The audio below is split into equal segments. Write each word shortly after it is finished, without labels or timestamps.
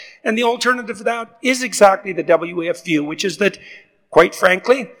And the alternative to that is exactly the WEF view, which is that, quite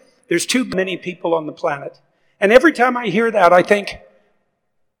frankly, there's too many people on the planet. And every time I hear that, I think,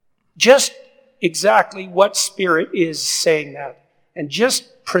 just exactly what spirit is saying that? And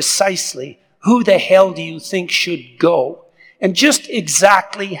just precisely, who the hell do you think should go? And just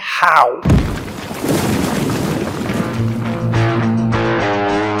exactly how?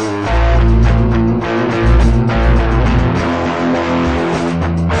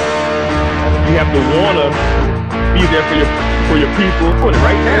 You have to wanna be there for your people. Put it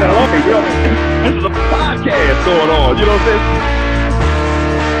right now. Okay, this is a podcast going on. You know what I'm saying?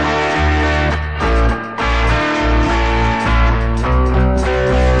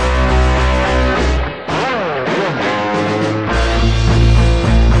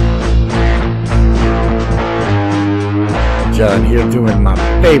 John here doing my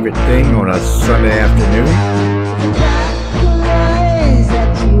favorite thing on a Sunday afternoon.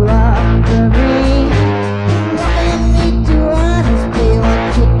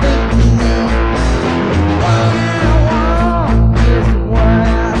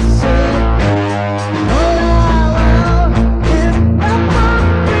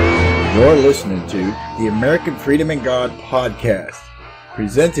 You're listening to the American Freedom and God podcast,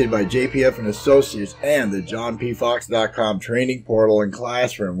 presented by JPF and Associates and the JohnPFox.com training portal and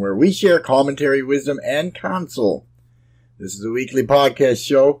classroom, where we share commentary, wisdom, and counsel. This is a weekly podcast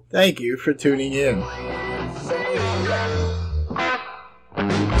show. Thank you for tuning in.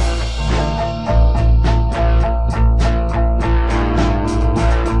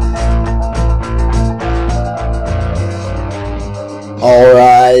 All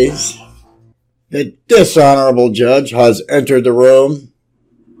rise. The dishonorable judge has entered the room.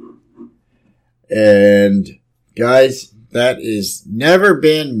 And guys, that has never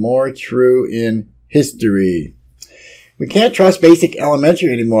been more true in history. We can't trust basic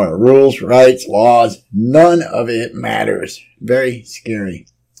elementary anymore. Rules, rights, laws, none of it matters. Very scary.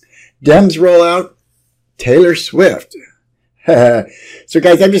 Dems roll out Taylor Swift. So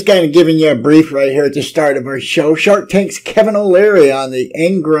guys, I'm just kind of giving you a brief right here at the start of our show. Shark Tank's Kevin O'Leary on the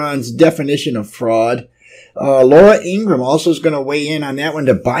Engron's definition of fraud. Laura Ingraham also is going to weigh in on that one.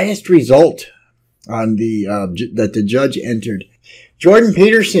 The biased result on the that the judge entered. Jordan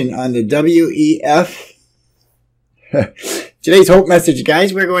Peterson on the WEF. Today's Hope Message,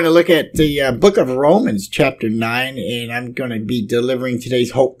 guys, we're going to look at the book of Romans, chapter 9, and I'm going to be delivering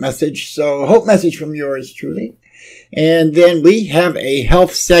today's Hope Message. So, Hope Message from yours truly. And then we have a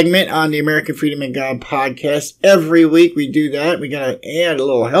health segment on the American Freedom and God podcast. Every week we do that. We got to add a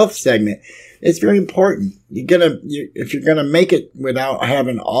little health segment. It's very important. If you're gonna make it without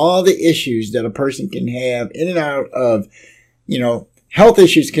having all the issues that a person can have in and out of, health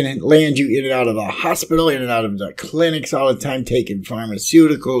issues can land you in and out of the hospital, in and out of the clinics all the time, taking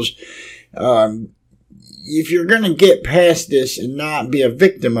pharmaceuticals. If you're going to get past this and not be a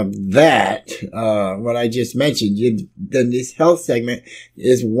victim of that, what I just mentioned, then this health segment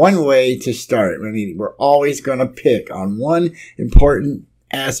is one way to start. I mean, we're always going to pick on one important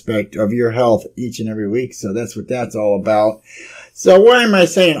aspect of your health each and every week. So that's what that's all about. So why am I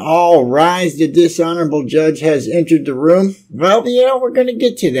saying all rise? The dishonorable judge has entered the room. Well, we're going to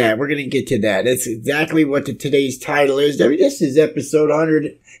get to that. That's exactly what today's title is. This is episode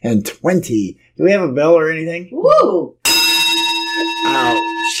 120. Do we have a bell or anything? Woo!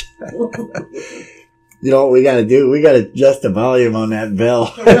 Ouch. You know what we got to do? We got to adjust the volume on that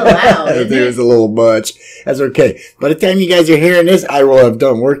bell. It's a little loud, I think it was a little much. That's okay. By the time you guys are hearing this, I will have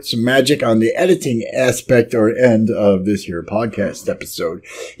worked some magic on the editing aspect or end of this here podcast episode.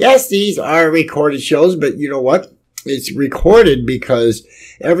 Yes, these are recorded shows, but you know what? It's recorded because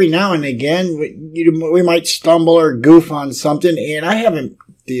every now and again, we might stumble or goof on something, and I haven't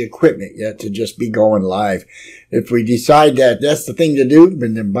the equipment yet to just be going live. If we decide that that's the thing to do,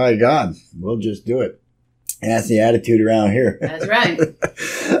 then by God, we'll just do it. And that's the attitude around here. That's right.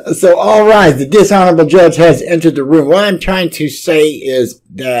 So, all right, the dishonorable judge has entered the room. What I'm trying to say is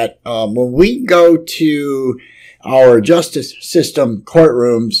that when we go to our justice system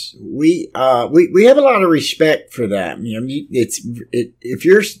courtrooms, we have a lot of respect for them. If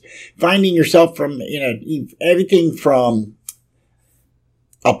you're finding yourself from everything from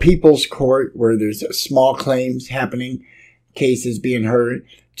a people's court where there's small claims happening, cases being heard,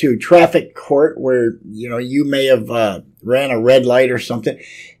 to traffic court where, you may have ran a red light or something,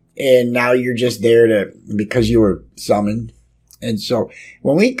 and now you're just there because you were summoned. And so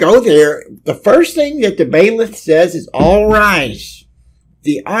when we go there, the first thing that the bailiff says is, all rise,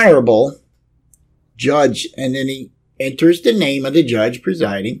 the honorable judge, and then he enters the name of the judge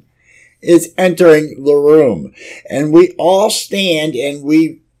presiding, is entering the room. And we all stand and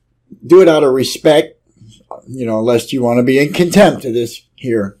we do it out of respect, lest you want to be in contempt of this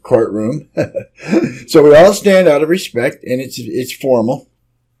here courtroom. So we all stand out of respect, and it's formal.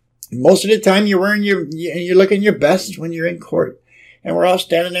 Most of the time you're looking your best when you're in court. And we're all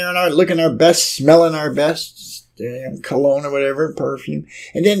standing there and looking our best, smelling our best, cologne or whatever, perfume.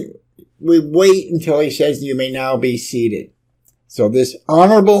 And then we wait until he says, "You may now be seated." So this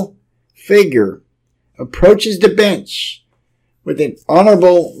honorable figure approaches the bench with an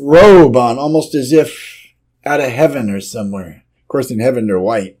honorable robe on, almost as if out of heaven or somewhere. Of course, in heaven they're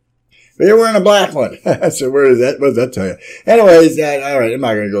white. But they're wearing a black one. So what does that tell you? Anyways, all right, I'm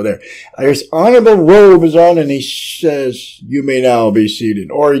not going to go there. His honorable robe is on, and he says, "You may now be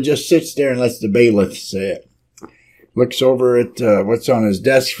seated." Or he just sits there and lets the bailiff say it. Looks over at what's on his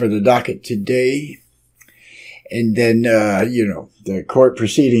desk for the docket today. And then, the court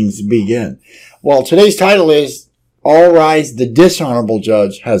proceedings begin. Well, today's title is, "All Rise, the Dishonorable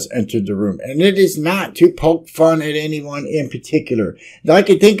Judge has entered the room." And it is not to poke fun at anyone in particular. Now, I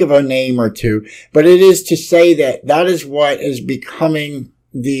could think of a name or two, but it is to say that is what is becoming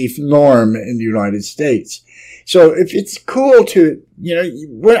the norm in the United States. So if it's cool to,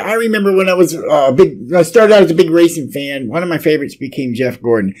 I remember when I started out as a big racing fan, one of my favorites became Jeff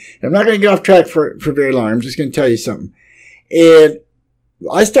Gordon. I'm not going to get off track for very long. I'm just going to tell you something. And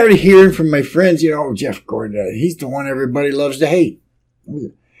I started hearing from my friends, Jeff Gordon, he's the one everybody loves to hate.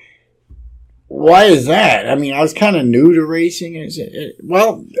 Why is that? I mean, I was kind of new to racing.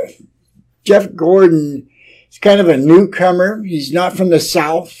 Well, Jeff Gordon is kind of a newcomer. He's not from the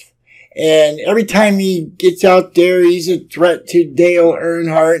South. And every time he gets out there, he's a threat to Dale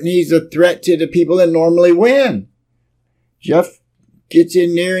Earnhardt, and he's a threat to the people that normally win. Jeff gets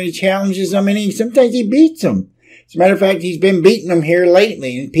in there and he challenges them, and sometimes he beats them. As a matter of fact, he's been beating them here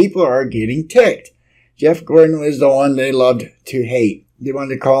lately, and people are getting ticked. Jeff Gordon was the one they loved to hate. They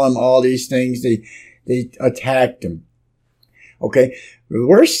wanted to call him all these things. They attacked him. Okay,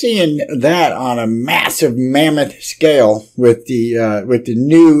 we're seeing that on a massive mammoth scale with the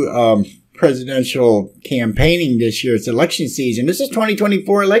new presidential campaigning this year. It's election season. This is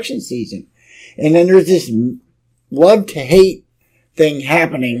 2024 election season, and then there's this love to hate thing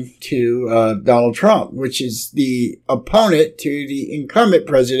happening to Donald Trump, which is the opponent to the incumbent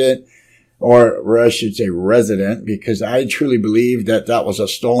president, or I should say resident, because I truly believe that was a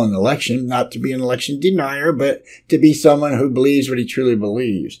stolen election, not to be an election denier, but to be someone who believes what he truly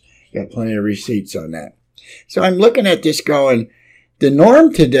believes. Got plenty of receipts on that. So I'm looking at this going, the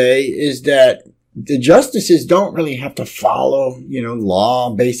norm today is that the justices don't really have to follow,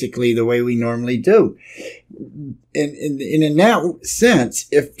 law basically the way we normally do. In that sense,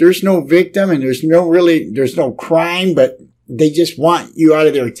 if there's no victim and there's no crime, but they just want you out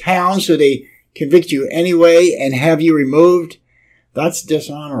of their town, so they convict you anyway and have you removed, that's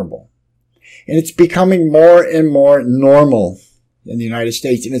dishonorable. And it's becoming more and more normal in the United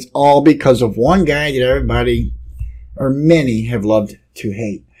States. And it's all because of one guy that everybody, or many, have loved to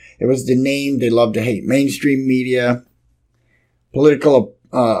hate. It was the name they loved to hate. Mainstream media, political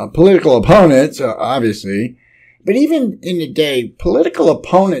opponents, obviously. But even in the day, political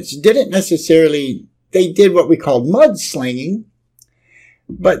opponents didn't necessarily, they did what we called mudslinging,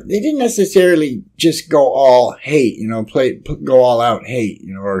 but they didn't necessarily just go all hate, go all out hate,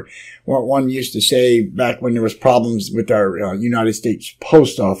 or what one used to say back when there was problems with our United States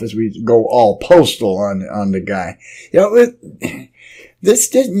Post Office, we'd go all postal on the guy. This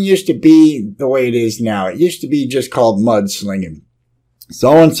didn't used to be the way it is now. It used to be just called mudslinging.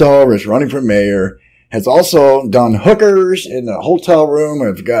 So-and-so was running for mayor, has also done hookers in the hotel room.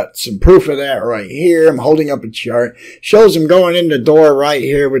 I've got some proof of that right here. I'm holding up a chart. Shows him going in the door right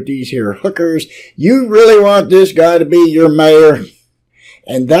here with these here hookers. You really want this guy to be your mayor?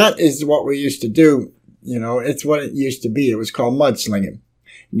 And that is what we used to do. It's what it used to be. It was called mudslinging.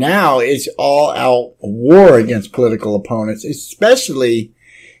 Now it's all out war against political opponents, especially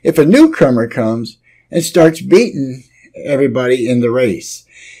if a newcomer comes and starts beating everybody in the race.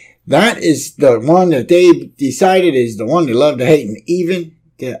 That is the one that they decided is the one they love to hate. And even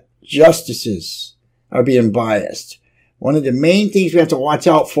the justices are being biased. One of the main things we have to watch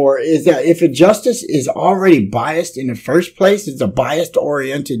out for is that if a justice is already biased in the first place, it's a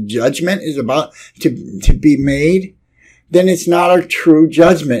biased-oriented judgment is about to be made, then it's not a true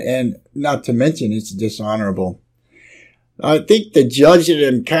judgment. And not to mention, it's dishonorable. I think the judge that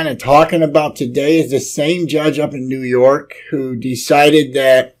I'm kind of talking about today is the same judge up in New York who decided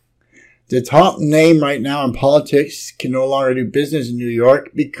that the top name right now in politics can no longer do business in New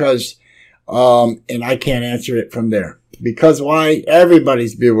York because, and I can't answer it from there. Because why?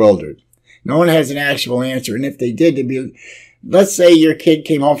 Everybody's bewildered. No one has an actual answer. And if they did, let's say your kid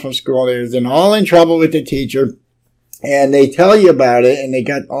came home from school, they're all in trouble with the teacher, and they tell you about it, and they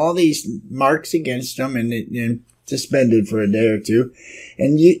got all these marks against them, and suspended for a day or two.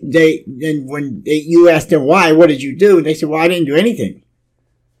 And you ask them why, what did you do? And they say, well, I didn't do anything.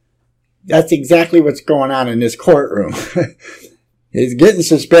 That's exactly what's going on in this courtroom. He's getting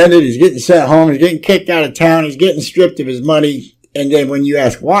suspended. He's getting sent home. He's getting kicked out of town. He's getting stripped of his money. And then when you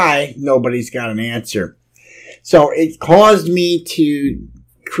ask why, nobody's got an answer. So it caused me to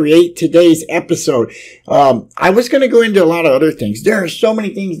create today's episode. I was going to go into a lot of other things. There are so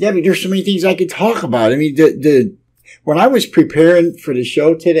many things, Debbie. There's so many things I could talk about. I mean, when I was preparing for the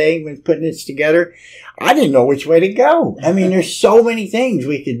show today, when putting this together, I didn't know which way to go. I mean, there's so many things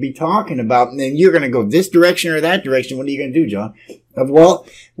we could be talking about, and then you're going to go this direction or that direction. What are you going to do, John? Well,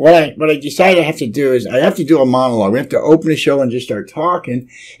 what I decided I have to do is I have to do a monologue. We have to open the show and just start talking,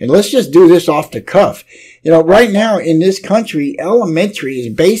 and let's just do this off the cuff. You know, right now in this country, elementary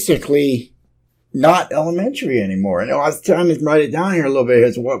is basically not elementary anymore. And I was trying to write it down here a little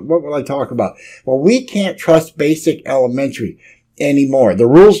bit. What will I talk about? Well, we can't trust basic elementary anymore. The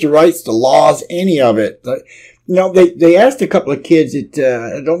rules, the rights, the laws, any of it. You know, they asked a couple of kids at,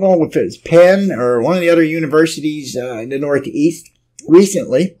 I don't know if it's Penn or one of the other universities in the Northeast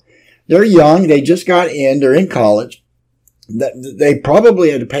recently. They're young. They just got in. They're in college. They probably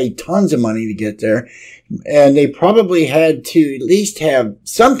had to pay tons of money to get there. And they probably had to at least have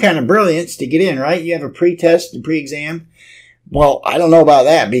some kind of brilliance to get in, right? You have a pre-test and pre-exam. Well, I don't know about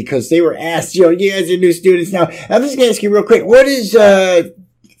that because they were asked, you guys are new students now. I'm just going to ask you real quick. What is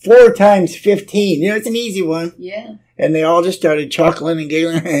 4 times 15? It's an easy one. Yeah. And they all just started chuckling and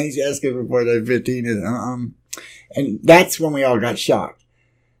giggling. He's asking for 4 times 15. And that's when we all got shocked.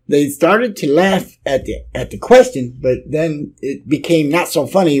 They started to laugh at the question, but then it became not so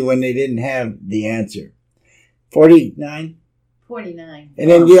funny when they didn't have the answer. 49? 49. And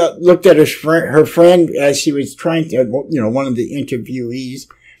then looked at her friend as she was trying to, one of the interviewees,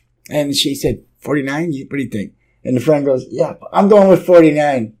 and she said, 49? What do you think? And the friend goes, yeah, I'm going with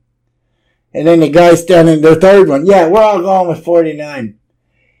 49. And then the guy standing, the third one, yeah, we're all going with 49.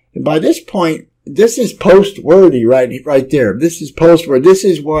 And by this point, this is post-worthy right there. This is post-worthy. This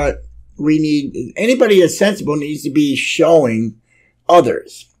is what we need. Anybody that's sensible needs to be showing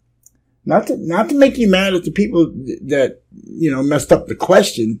others. Not to make you mad at the people that, messed up the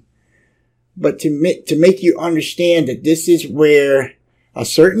question, but to make you understand that this is where a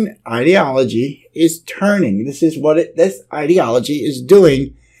certain ideology is turning. This is what this ideology is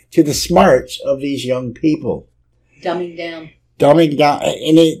doing to the smarts of these young people. Dumbing down.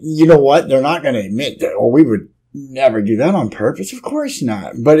 And you know what? They're not going to admit that, we would never do that on purpose. Of course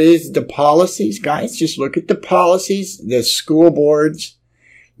not. But it is the policies, guys. Just look at the policies, the school boards.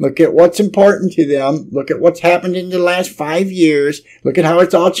 Look at what's important to them. Look at what's happened in the last 5 years. Look at how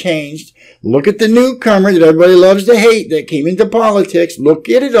it's all changed. Look at the newcomer that everybody loves to hate that came into politics. Look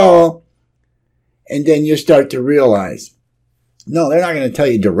at it all. And then you start to realize, no, they're not going to tell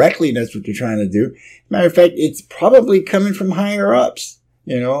you directly that's what they're trying to do. Matter of fact, it's probably coming from higher ups,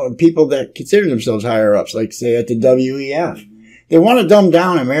 people that consider themselves higher ups, like say at the WEF. They want to dumb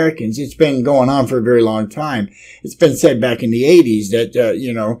down Americans. It's been going on for a very long time. It's been said back in the 80s that,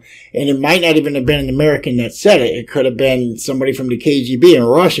 and it might not even have been an American that said it. It could have been somebody from the KGB in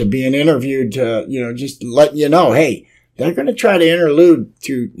Russia being interviewed to, just letting you know, hey, they're going to try to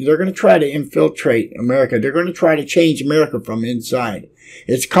they're going to try to infiltrate America. They're going to try to change America from inside.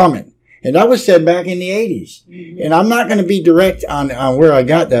 It's coming. And that was said back in the 80s. Mm-hmm. And I'm not going to be direct on where I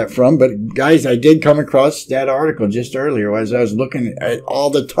got that from, but guys, I did come across that article just earlier as I was looking at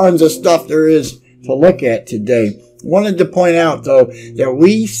all the tons of stuff there is to look at today. Wanted to point out, though, that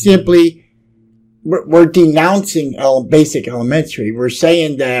we're denouncing basic elementary. We're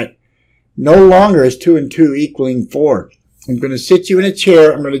saying that no longer is 2 and 2 equaling 4. I'm going to sit you in a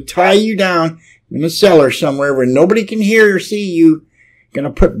chair. I'm going to tie you down in a cellar somewhere where nobody can hear or see you. Going to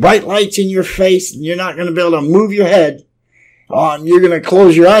put bright lights in your face, and you're not going to be able to move your head. And you're going to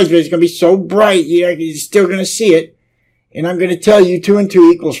close your eyes, but it's going to be so bright, you're still going to see it. And I'm going to tell you 2 and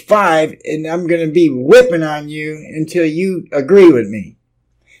 2 equals 5, and I'm going to be whipping on you until you agree with me.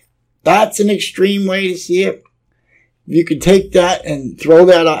 That's an extreme way to see it. You could take that and throw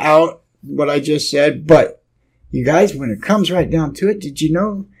that out, what I just said. But you guys, when it comes right down to it, did you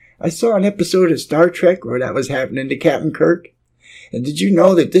know? I saw an episode of Star Trek where that was happening to Captain Kirk. And did you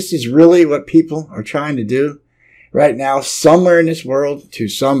know that this is really what people are trying to do right now, somewhere in this world, to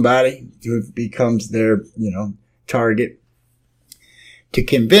somebody who becomes their, target, to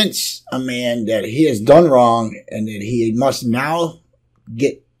convince a man that he has done wrong and that he must now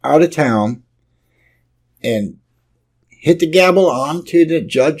get out of town and hit the gavel onto the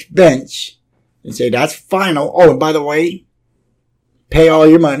judge bench and say, that's final. Oh, and by the way, pay all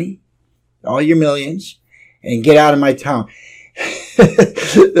your money, all your millions, and get out of my town.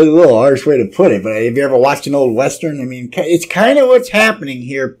 That's a little harsh way to put it, but have you ever watched an old Western? I mean, it's kind of what's happening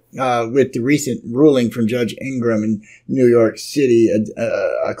here with the recent ruling from Judge Ingram in New York City,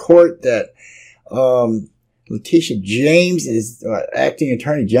 a court that Letitia James is acting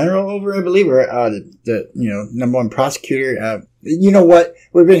attorney general over, I believe, or the number one prosecutor. You know what?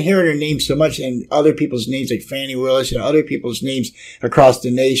 We've been hearing her name so much, and other people's names like Fannie Willis and other people's names across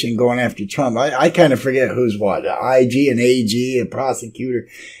the nation going after Trump. I kind of forget who's what. IG and AG and prosecutor.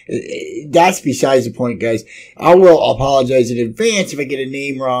 That's besides the point, guys. I will apologize in advance if I get a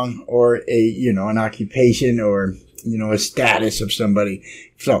name wrong or an occupation or a status of somebody.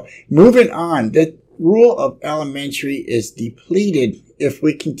 So moving on, the rule of elementary is depleted if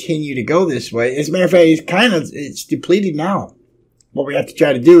we continue to go this way. As a matter of fact, it's depleted now. What we have to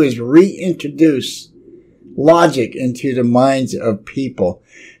try to do is reintroduce logic into the minds of people.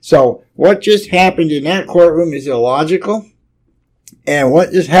 So what just happened in that courtroom is illogical. And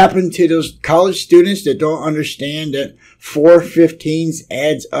what just happened to those college students that don't understand that 4 15s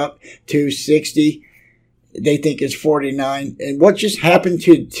adds up to 60, they think it's 49. And what just happened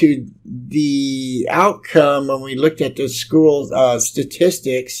to the outcome when we looked at the school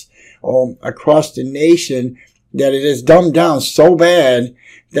statistics across the nation, that it is dumbed down so bad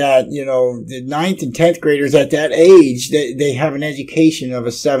that, the 9th and 10th graders at that age, they have an education of a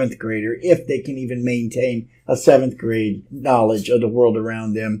 7th grader, if they can even maintain a 7th grade knowledge of the world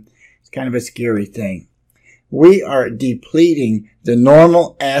around them. It's kind of a scary thing. We are depleting the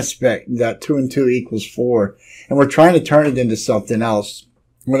normal aspect that 2 and 2 equals 4, and we're trying to turn it into something else.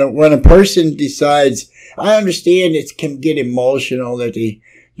 When a person decides, I understand it can get emotional that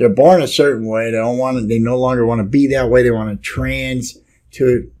they're born a certain way. They no longer want to be that way. They want to trans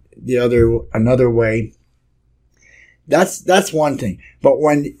to another way. That's one thing. But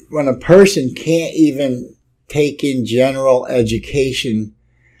when a person can't even take in general education,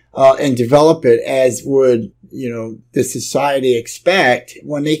 and develop it as would, the society expect,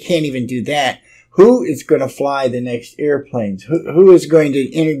 when they can't even do that, who is going to fly the next airplanes? Who is going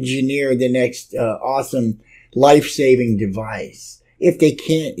to engineer the next awesome life-saving device if they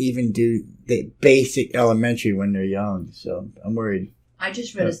can't even do the basic elementary when they're young? So I'm worried. I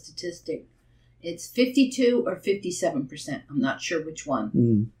just read a statistic. It's 52 or 57%. I'm not sure which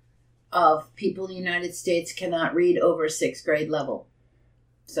one. Of people in the United States cannot read over a 6th grade level.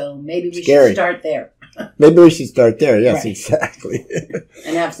 So maybe we should start there. Maybe we should start there. Yes, right. Exactly.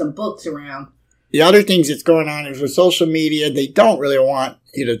 And have some books around. The other things that's going on is with social media, they don't really want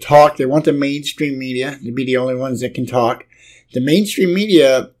you to talk. They want the mainstream media to be the only ones that can talk. The mainstream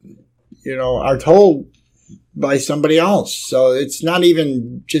media, are told by somebody else. So it's not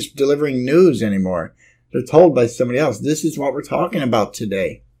even just delivering news anymore. They're told by somebody else. This is what we're talking about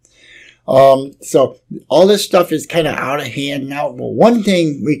today. So all this stuff is kind of out of hand now. Well, one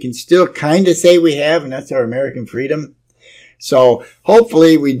thing we can still kind of say we have, and that's our American freedom. So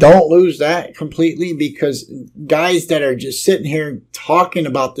hopefully we don't lose that completely, because guys that are just sitting here talking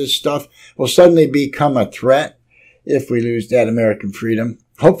about this stuff will suddenly become a threat if we lose that American freedom.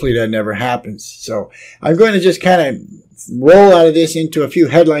 Hopefully that never happens. So I'm going to just kind of roll out of this into a few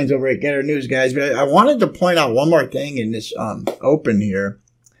headlines over at Getter News, guys. But I wanted to point out one more thing in this open here.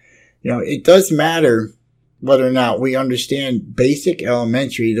 It does matter whether or not we understand basic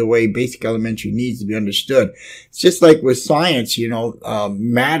elementary the way basic elementary needs to be understood. It's just like with science,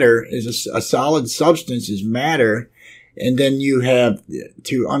 matter is a solid substance is matter. And then you have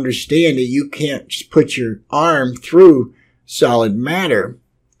to understand that you can't just put your arm through solid matter,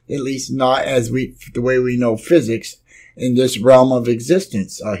 at least not the way we know physics. In this realm of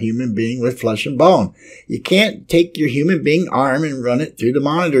existence, a human being with flesh and bone. You can't take your human being arm and run it through the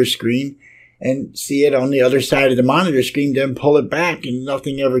monitor screen and see it on the other side of the monitor screen, then pull it back and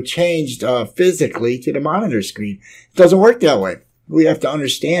nothing ever changed physically to the monitor screen. It doesn't work that way. We have to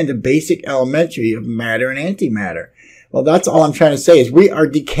understand the basic elementary of matter and antimatter. Well, that's all I'm trying to say is we are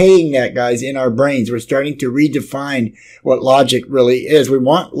decaying that, guys, in our brains. We're starting to redefine what logic really is. We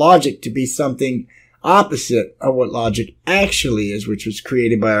want logic to be something opposite of what logic actually is, which was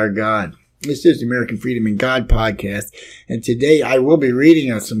created by our God. This is the American Freedom and God podcast, and today I will be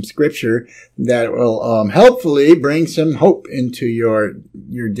reading some scripture that will helpfully bring some hope into your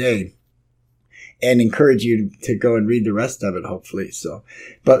day and encourage you to go and read the rest of it, hopefully. So,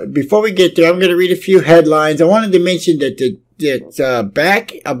 but before we get there, I'm going to read a few headlines. I wanted to mention that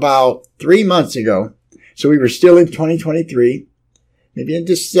back about 3 months ago, so we were still in 2023, maybe in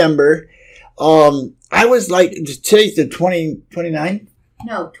December, I was like, today's the 29th?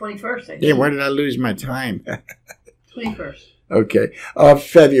 No, 21st. I think. Yeah, where did I lose my time? 21st. Okay,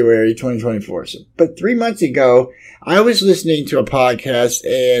 February 2024. So, but 3 months ago, I was listening to a podcast,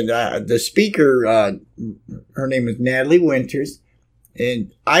 and the speaker, her name was Natalie Winters,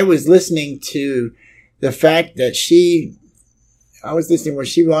 and I was listening to the fact that I was listening where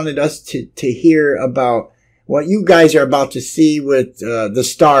she wanted us to hear about what you guys are about to see with the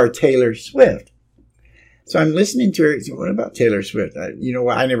star Taylor Swift. So I'm listening to her. So what about Taylor Swift? You know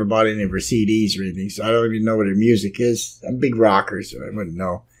what? I never bought any of her CDs or anything, so I don't even know what her music is. I'm a big rocker, so I wouldn't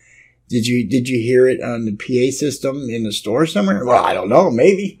know. Did you hear it on the PA system in the store somewhere? Well, I don't know.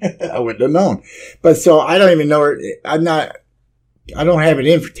 Maybe I wouldn't have known. But so I don't even know her. I don't have it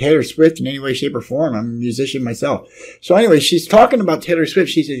in for Taylor Swift in any way, shape, or form. I'm a musician myself. So anyway, she's talking about Taylor Swift.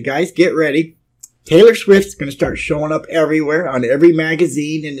 She says, guys, get ready. Taylor Swift's going to start showing up everywhere on every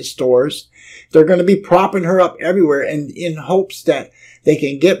magazine in the stores. They're going to be propping her up everywhere, and in hopes that they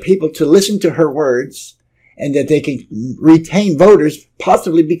can get people to listen to her words and that they can retain voters,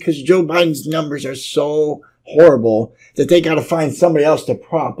 possibly because Joe Biden's numbers are so horrible that they got to find somebody else to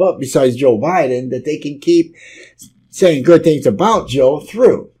prop up besides Joe Biden that they can keep saying good things about Joe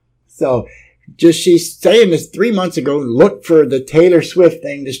through. So she's saying this 3 months ago, look for the Taylor Swift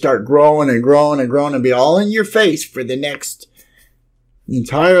thing to start growing and growing and growing and be all in your face for the next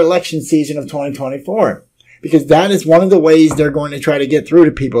entire election season of 2024. Because that is one of the ways they're going to try to get through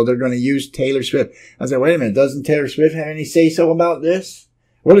to people. They're going to use Taylor Swift. I was like, wait a minute, doesn't Taylor Swift have any say-so about this?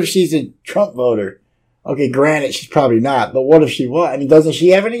 What if she's a Trump voter? Okay, granted, she's probably not, but what if she was? I mean, doesn't she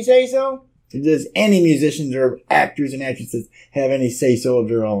have any say-so? Does any musicians or actors and actresses have any say-so of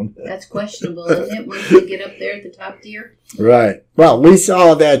their own? That's questionable, isn't it, once they get up there at the top tier? Right. Well, we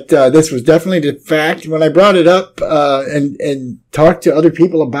saw that this was definitely the fact. When I brought it up and talked to other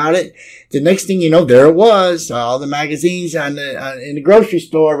people about it, the next thing you know, there it was. All the magazines in the grocery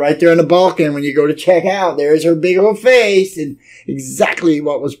store right there on the Balkan. When you go to check out, there's her big old face and exactly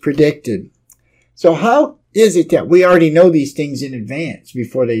what was predicted. So how is it that we already know these things in advance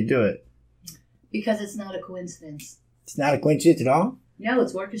before they do it? Because it's not a coincidence. It's not a coincidence at all? No,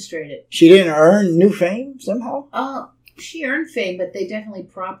 it's orchestrated. She didn't earn new fame somehow? She earned fame, but they definitely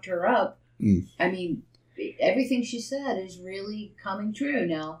propped her up. I mean, everything she said is really coming true.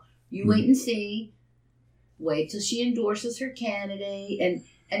 Now, you wait and see. Wait till she endorses her candidate.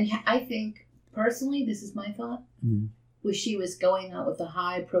 And I think, personally, this is my thought, was she was going out with a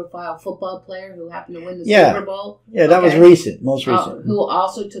high-profile football player who happened to win the Super Bowl. Yeah, that was recent, most recent. Who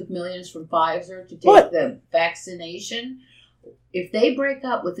also took millions from Pfizer to take the vaccination. If they break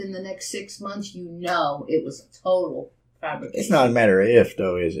up within the next 6 months, you know it was a total fabrication. It's not a matter of if,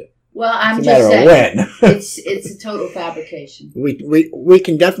 though, is it? Well, I'm it's just saying. It's a matter of when. it's a total fabrication. We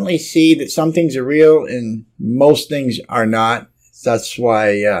can definitely see that some things are real and most things are not. That's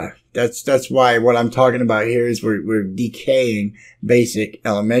why that's why what I'm talking about here is we're decaying basic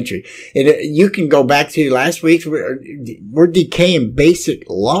elementary. You can go back to last week. We're decaying basic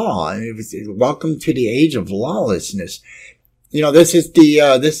law. It was welcome to the age of lawlessness. You know, this is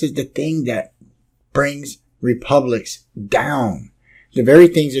the thing that brings republics down. The very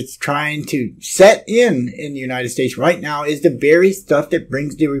things it's trying to set in the United States right now is the very stuff that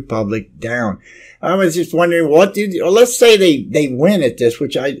brings the republic down. I was just wondering, let's say they win at this,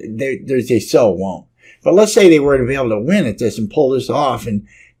 which they so won't. But let's say they were to be able to win at this and pull this off and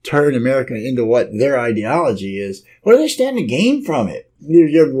turn America into what their ideology is. What do they stand to gain from it?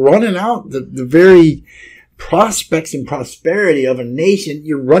 You're running out the very prospects and prosperity of a nation.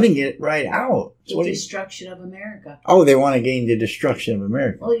 You're running it right out. The destruction of America. Oh, they want to gain the destruction of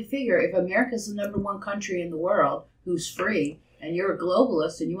America. Well, you figure if America's the number one country in the world who's free, and you're a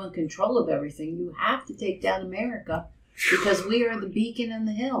globalist and you want control of everything, you have to take down America because we are the beacon and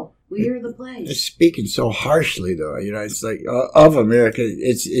the hill. We are the place. It's speaking so harshly, though. You know, it's like of America.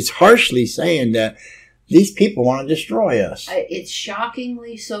 It's harshly saying that these people want to destroy us. It's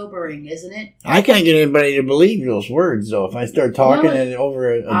shockingly sobering, isn't it? I can't get anybody to believe those words, though. If I start talking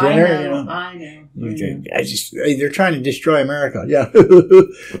over a dinner, I know. They're trying to destroy America. Yeah.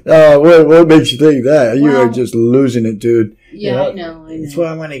 What makes you think that? You are just losing it, dude. Yeah, I know. That's what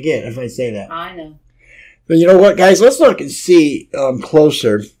I'm going to get if I say that. I know. But you know what, guys? Let's look and see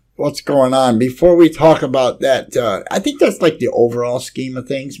closer what's going on before we talk about that. I think that's like the overall scheme of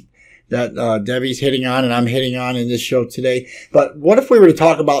things that Debbie's hitting on and I'm hitting on in this show today. But what if we were to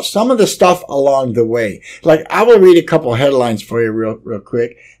talk about some of the stuff along the way? Like, I will read a couple headlines for you real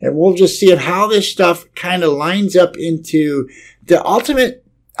quick, and we'll just see how this stuff kind of lines up into the ultimate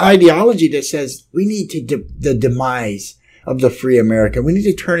ideology that says we need to the demise of the free America. We need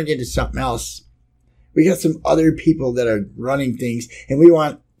to turn it into something else. We got some other people that are running things, and we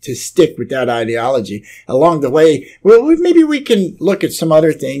want to stick with that ideology. Along the way, well, maybe we can look at some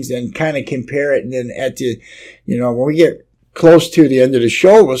other things and kind of compare it, and then when we get close to the end of the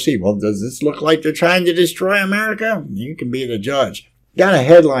show, we'll see, well, does this look like they're trying to destroy America? You can be the judge. Got a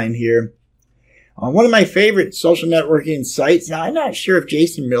headline here. On one of my favorite social networking sites, now I'm not sure if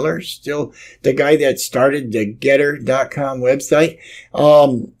Jason Miller is still the guy that started the Getter.com website,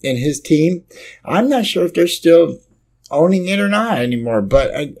 and his team. I'm not sure if they're still owning it or not anymore,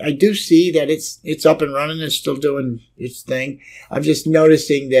 but I do see that it's up and running. It's still doing its thing. I'm just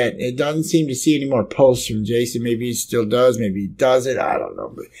noticing that it doesn't seem to see any more posts from Jason. Maybe he still does. Maybe he doesn't. I don't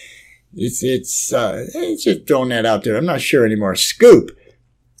know, but it's just throwing that out there. I'm not sure anymore. Scoop.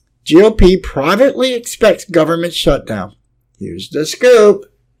 GOP privately expects government shutdown. Here's the scoop.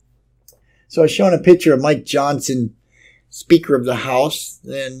 So I was showing a picture of Mike Johnson, Speaker of the House,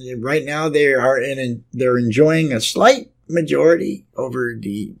 and right now they're enjoying a slight majority over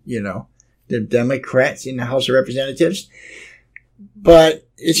the Democrats in the House of Representatives. But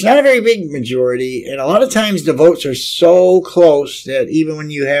it's not a very big majority, and a lot of times the votes are so close that even when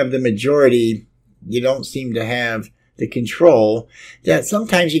you have the majority, you don't seem to have the control, that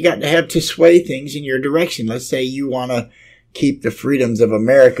sometimes you got to have to sway things in your direction. Let's say you want to keep the freedoms of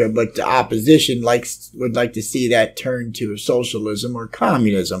America, but the opposition would like to see that turn to socialism or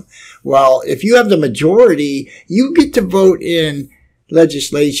communism. Well, if you have the majority, you get to vote in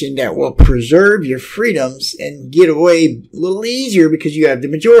legislation that will preserve your freedoms and get away a little easier because you have the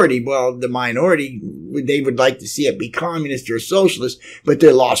majority. Well, the minority, they would like to see it be communist or socialist, but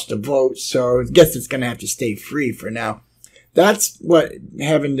they lost the vote. So I guess it's going to have to stay free for now. That's what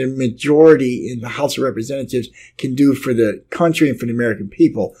having the majority in the House of Representatives can do for the country and for the American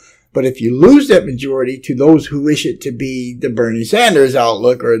people. But if you lose that majority to those who wish it to be the Bernie Sanders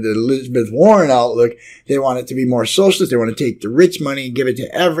outlook or the Elizabeth Warren outlook, they want it to be more socialist. They want to take the rich money and give it to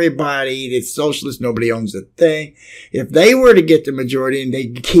everybody. It's socialist. Nobody owns a thing. If they were to get the majority and they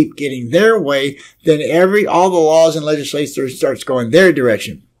keep getting their way, then all the laws and legislation starts going their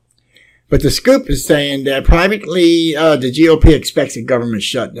direction. But the scoop is saying that privately, the GOP expects a government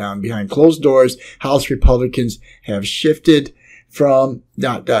shutdown. Behind closed doors, House Republicans have shifted from ... You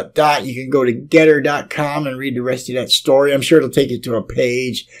can go to Getter.com and read the rest of that story. I'm sure it'll take you to a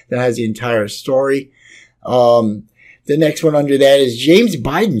page that has the entire story. The next one under that is James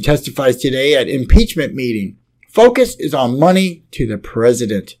Biden testifies today at impeachment meeting. Focus is on money to the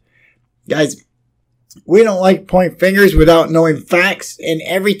president. Guys, we don't like point fingers without knowing facts. And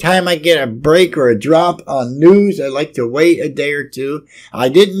every time I get a break or a drop on news, I like to wait a day or two. I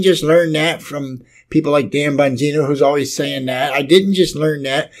didn't just learn that from people like Dan Bongino, who's always saying that. I didn't just learn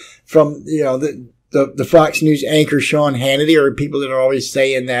that from, the Fox News anchor Sean Hannity or people that are always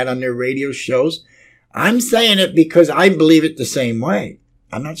saying that on their radio shows. I'm saying it because I believe it the same way.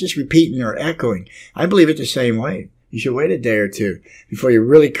 I'm not just repeating or echoing. I believe it the same way. You should wait a day or two before you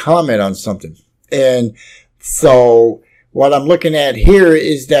really comment on something. And so what I'm looking at here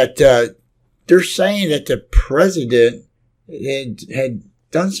is that they're saying that the president had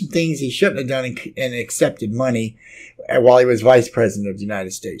done some things he shouldn't have done and accepted money while he was vice president of the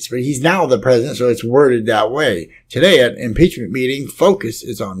United States. But he's now the president, so it's worded that way. Today at impeachment meeting, focus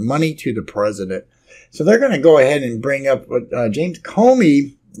is on money to the president. So they're going to go ahead and bring up what James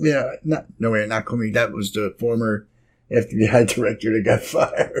Comey, not Comey, that was the former FBI director that got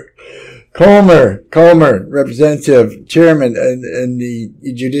fired. Comer, representative, chairman in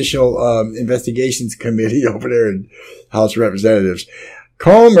the Judicial Investigations Committee over there in House of Representatives.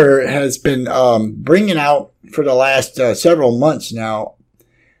 Comer has been bringing out for the last several months now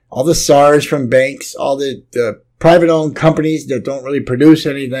all the SARs from banks, all the private-owned companies that don't really produce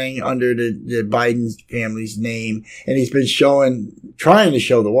anything under the Biden family's name, and he's been trying to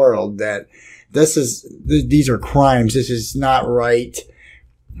show the world that these are crimes. This is not right.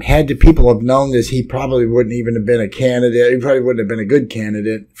 Had the people have known this, he probably wouldn't even have been a candidate. He probably wouldn't have been a good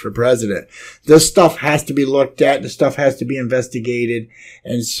candidate for president. This stuff has to be looked at. This stuff has to be investigated.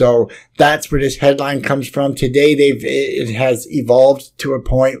 And so that's where this headline comes from. Today, it has evolved to a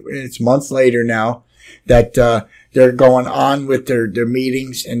point, it's months later now, that they're going on with their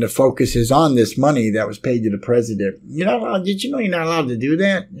meetings, and the focus is on this money that was paid to the president. Did you know you're not allowed to do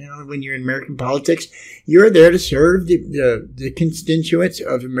that? When you're in American politics, you're there to serve the constituents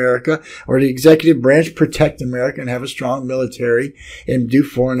of America, or the executive branch, protect America and have a strong military and do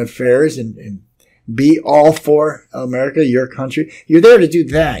foreign affairs and be all for America, your country. You're there to do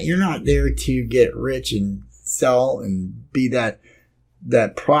that. You're not there to get rich and sell and be that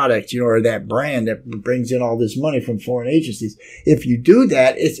that product, or that brand that brings in all this money from foreign agencies. If you do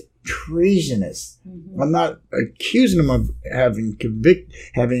that, it's treasonous. Mm-hmm. I'm not accusing them of having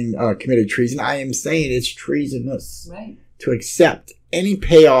committed treason. I am saying it's treasonous to accept any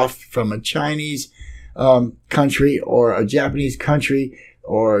payoff from a Chinese country or a Japanese country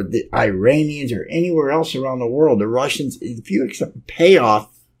or the Iranians or anywhere else around the world. The Russians, if you accept payoff,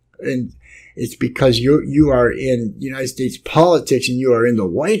 and it's because you are in United States politics and you are in the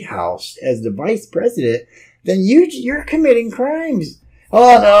White House as the vice president, then you're committing crimes.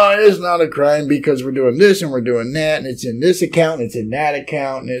 Oh, no, it's not a crime because we're doing this and we're doing that, and it's in this account, and it's in that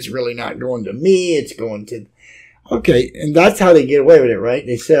account, and it's really not going to me, it's going to... Okay, and that's how they get away with it, right?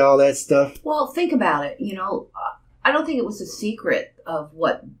 They say all that stuff. Well, think about it. I don't think it was a secret of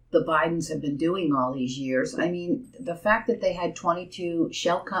what the Bidens have been doing all these years. I mean, the fact that they had 22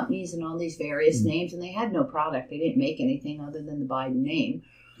 shell companies and all these various names, and they had no product. They didn't make anything other than the Biden name.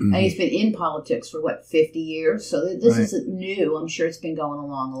 Mm-hmm. And he's been in politics for, 50 years? So this isn't new. I'm sure it's been going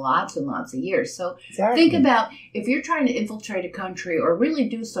along lots and lots of years. So think about, if you're trying to infiltrate a country or really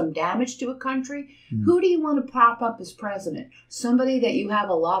do some damage to a country, who do you want to prop up as president? Somebody that you have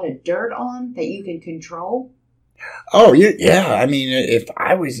a lot of dirt on, that you can control? Oh, yeah. I mean, if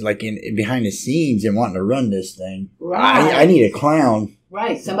I was in behind the scenes and wanting to run this thing, I need a clown.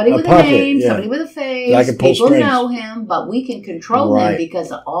 Right, somebody with a name, somebody with a face. People know him, but we can control him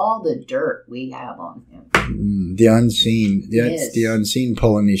because of all the dirt we have on him. The unseen, it's the unseen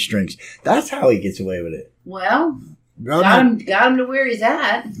pulling these strings. That's how he gets away with it. Well, got him to where he's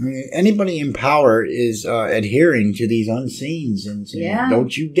at. I mean, anybody in power is adhering to these unseens and saying,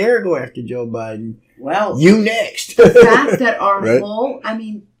 "Don't you dare go after Joe Biden." Well, you next. The fact that our whole, I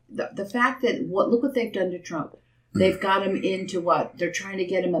mean, the fact that look what they've done to Trump. They've got him into what? They're trying to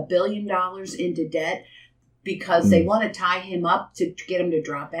get him $1 billion into debt because they want to tie him up to get him to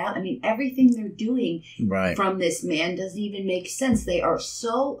drop out. I mean, everything they're doing from this man doesn't even make sense. They are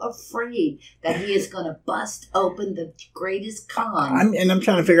so afraid that he is going to bust open the greatest con. I'm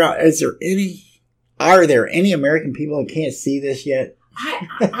trying to figure out, are there any American people that can't see this yet?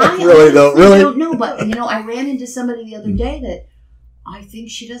 I really don't know, but I ran into somebody the other day that I think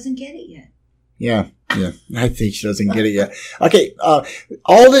she doesn't get it yet. Yeah, I think she doesn't get it yet. Okay,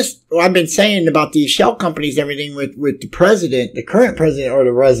 all this I've been saying about these shell companies, everything with the president, the current president or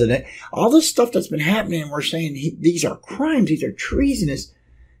the resident, all this stuff that's been happening, we're saying these are crimes, these are treasonous.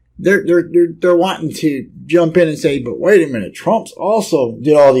 They're wanting to jump in and say, but wait a minute, Trump's also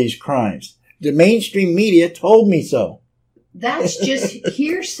did all these crimes. The mainstream media told me so. That's just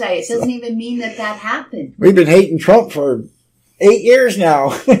hearsay. It doesn't even mean that happened. We've been hating Trump for 8 years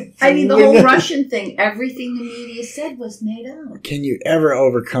now. I mean, the whole Russian thing, everything the media said was made up. Can you ever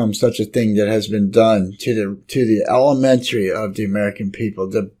overcome such a thing that has been done to the elementary of the American people,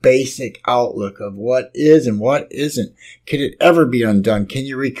 the basic outlook of what is and what isn't? Can it ever be undone? Can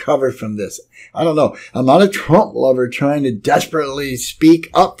you recover from this? I don't know. I'm not a Trump lover trying to desperately speak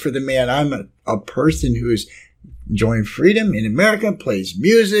up for the man. I'm a person who's enjoying freedom in America, plays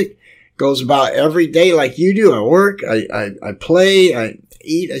music, goes about every day like you do. I work, I play, I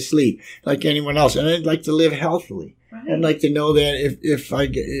eat, I sleep like anyone else. And I'd like to live healthily. Right. I'd like to know that if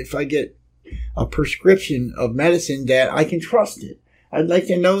I get a prescription of medicine that I can trust it. I'd like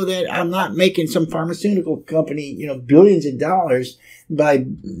to know that I'm not making some pharmaceutical company, billions of dollars by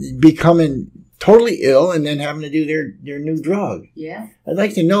becoming totally ill and then having to do their new drug. Yeah. I'd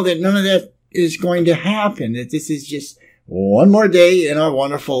like to know that none of that is going to happen, that this is just one more day in our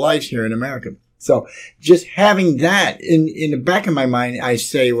wonderful lives here in America. So just having that in the back of my mind, I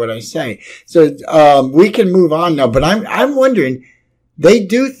say what I say. So we can move on now, but I'm wondering, they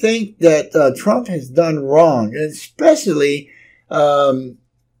do think that Trump has done wrong, especially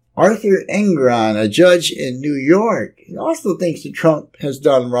Arthur Engron, a judge in New York, also thinks that Trump has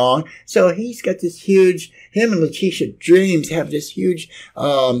done wrong. So he's got this huge, him and Letitia James have this huge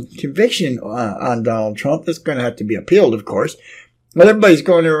conviction on Donald Trump. That's going to have to be appealed, of course. But everybody's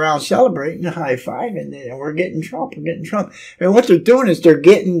going around celebrating, high-fiving, and we're getting Trump, And what they're doing is they're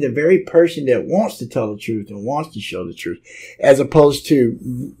getting the very person that wants to tell the truth and wants to show the truth, as opposed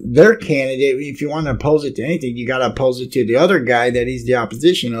to their candidate. If you want to oppose it to anything, you got to oppose it to the other guy that he's the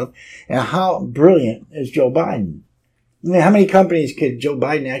opposition of. And how brilliant is Joe Biden? I mean, how many companies could Joe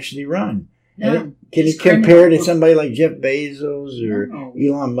Biden actually run? No. Can he compare to somebody like Jeff Bezos or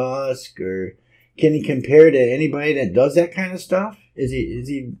Elon Musk, or can he compare to anybody that does that kind of stuff? Is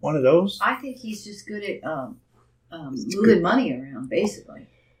he one of those? I think he's just good at moving money around, basically.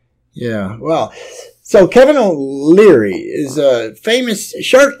 Yeah, well, so Kevin O'Leary is a famous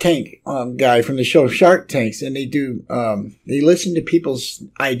Shark Tank guy from the show Shark Tanks, and they listen to people's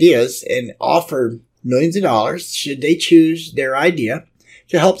ideas and offer millions of dollars should they choose their idea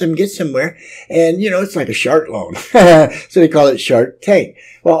to help them get somewhere. And, it's like a shark loan. So they call it Shark Tank.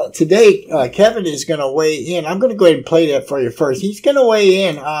 Well, today, Kevin is going to weigh in. I'm going to go ahead and play that for you first. He's going to weigh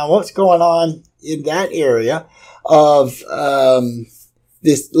in on what's going on in that area of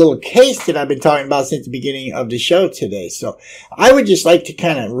this little case that I've been talking about since the beginning of the show today. So I would just like to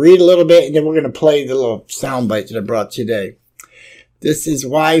kind of read a little bit, and then we're going to play the little sound bite that I brought today. This is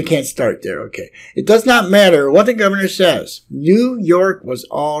why you can't start there. Okay. It does not matter what the governor says. New York was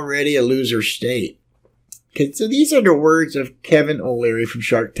already a loser state. Okay. So these are the words of Kevin O'Leary from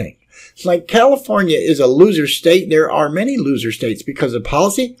Shark Tank. It's like California is a loser state. There are many loser states because of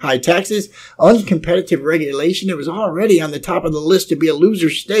policy, high taxes, uncompetitive regulation. It was already on the top of the list to be a loser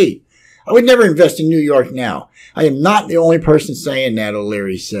state. I would never invest in New York now. I am not the only person saying that,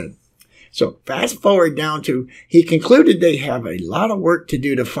 O'Leary said. So fast forward down to, he concluded they have a lot of work to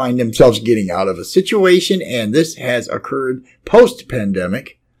do to find themselves getting out of a situation, and this has occurred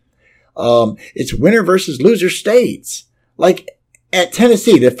post-pandemic. It's winner versus loser states. Like at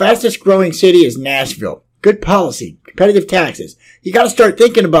Tennessee, the fastest growing city is Nashville. Good policy, competitive taxes. You got to start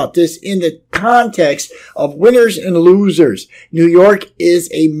thinking about this in the context of winners and losers. New York is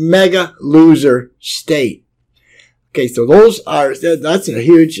a mega loser state. Okay, so that's a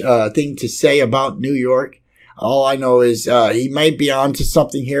huge thing to say about New York. All I know is he might be onto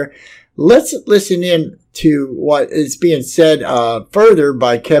something here. Let's listen in to what is being said further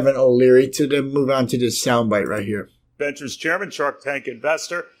by Kevin O'Leary to then move on to this soundbite right here. Ventures Chairman, Shark Tank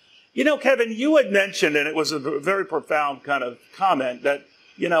investor. Kevin, you had mentioned, and it was a very profound kind of comment, that,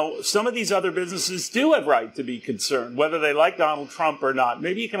 some of these other businesses do have right to be concerned, whether they like Donald Trump or not.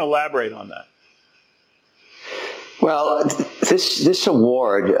 Maybe you can elaborate on that. Well, this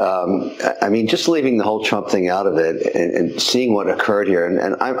award, just leaving the whole Trump thing out of it and seeing what occurred here,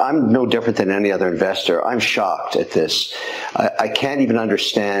 and I'm no different than any other investor. I'm shocked at this. I can't even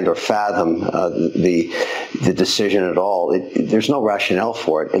understand or fathom the decision at all. There's no rationale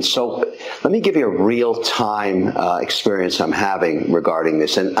for it. And so let me give you a real-time experience I'm having regarding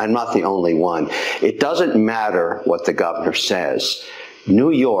this, and I'm not the only one. It doesn't matter what the governor says. New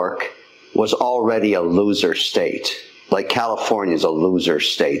York was already a loser state. Like California is a loser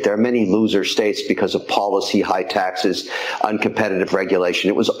state. There are many loser states because of policy, high taxes, uncompetitive regulation.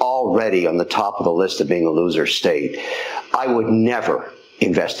 It was already on the top of the list of being a loser state. I would never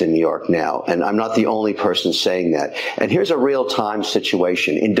invest in New York now, and I'm not the only person saying that. And here's a real-time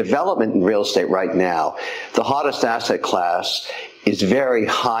situation. In development in real estate right now, the hottest asset class is very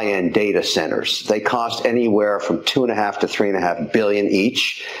high-end data centers. They cost anywhere from $2.5 to $3.5 billion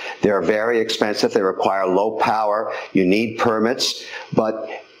each. They're very expensive. They require low power. You need permits. But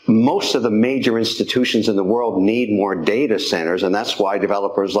most of the major institutions in the world need more data centers, and that's why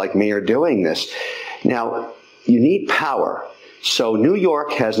developers like me are doing this. Now, you need power. So New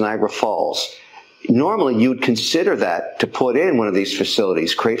York has Niagara Falls. Normally, you'd consider that to put in one of these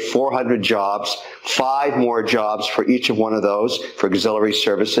facilities, create 400 jobs, 5 more jobs for each of one of those for auxiliary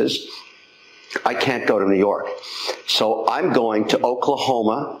services. I can't go to New York. So I'm going to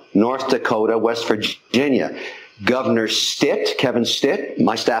Oklahoma, North Dakota, West Virginia. Governor Stitt, Kevin Stitt,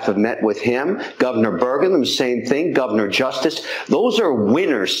 my staff have met with him. Governor Bergen, the same thing. Governor Justice. Those are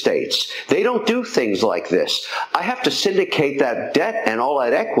winner states. They don't do things like this. I have to syndicate that debt and all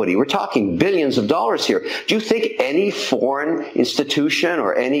that equity. We're talking billions of dollars here. Do you think any foreign institution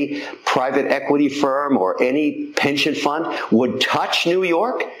or any private equity firm or any pension fund would touch New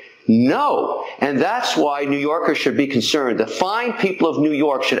York? No. And that's why New Yorkers should be concerned. The fine people of New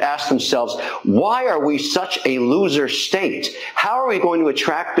York should ask themselves, why are we such a loser state? How are we going to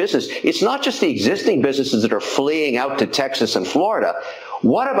attract business? It's not just the existing businesses that are fleeing out to Texas and Florida.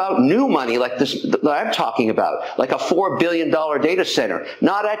 What about new money like this that I'm talking about, like a $4 billion data center?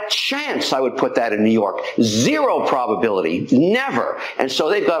 Not a chance I would put that in New York. Zero probability. Never. And so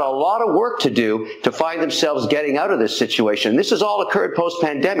they've got a lot of work to do to find themselves getting out of this situation. This has all occurred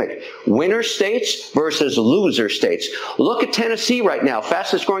post-pandemic. Winner states versus loser states. Look at Tennessee right now,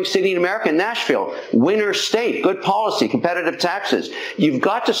 fastest growing city in America, Nashville. Winner state, good policy, competitive taxes. You've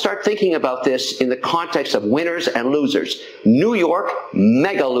got to start thinking about this in the context of winners and losers. New York,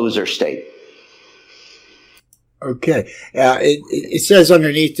 mega loser state. Okay. It says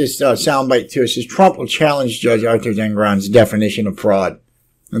underneath this soundbite too, it says Trump will challenge Judge Arthur Engoron's definition of fraud.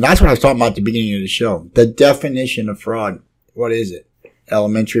 And that's what I was talking about at the beginning of the show. The definition of fraud. What is it?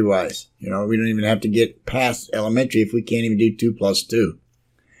 Elementary wise. We don't even have to get past elementary if we can't even do 2 plus 2.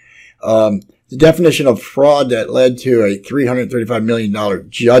 the definition of fraud that led to a $335 million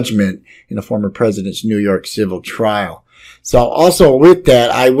judgment in the former president's New York civil trial. So also with that,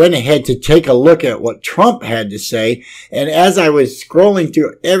 I went ahead to take a look at what Trump had to say. And as I was scrolling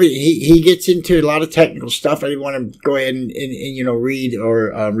through he gets into a lot of technical stuff. I didn't want to go ahead and read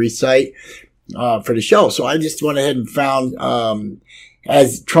or recite for the show. So I just went ahead and found,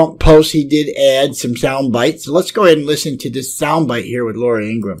 as Trump posts, he did add some sound bites. So let's go ahead and listen to this sound bite here with Laura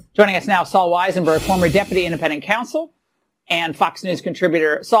Ingraham. Joining us now, Saul Weisenberg, former deputy independent counsel and Fox News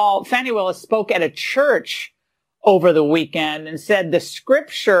contributor. Saul, Fani Willis spoke at a church over the weekend and said the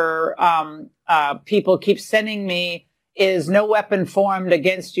scripture people keep sending me is no weapon formed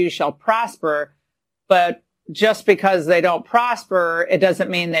against you shall prosper. But just because they don't prosper, it doesn't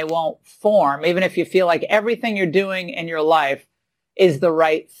mean they won't form, even if you feel like everything you're doing in your life is the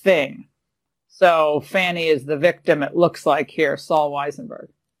right thing. So Fani is the victim, it looks like here. Saul Weisenberg.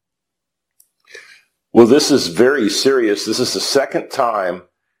 Well, this is very serious. This is the second time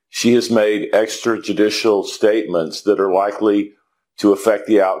she has made extrajudicial statements that are likely to affect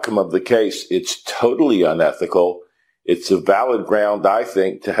the outcome of the case. It's totally unethical. It's a valid ground, I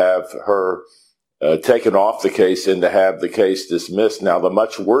think, to have her taken off the case and to have the case dismissed. Now, the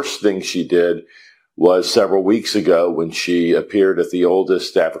much worse thing she did was several weeks ago when she appeared at the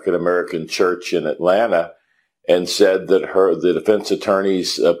oldest African-American church in Atlanta and said that the defense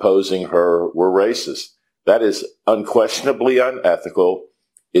attorneys opposing her were racist. That is unquestionably unethical.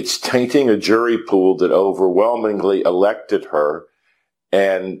 It's tainting a jury pool that overwhelmingly elected her.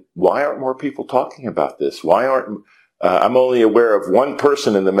 And why aren't more people talking about this? Why aren't I'm only aware of one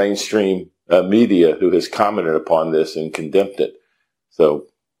person in the mainstream media who has commented upon this and condemned it. So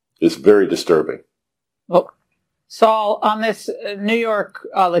it's very disturbing. Well, Saul, on this New York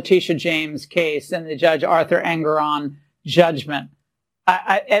Letitia James case and the Judge Arthur Engeron judgment,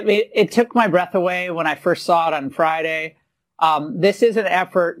 I mean, it took my breath away when I first saw it on Friday. This is an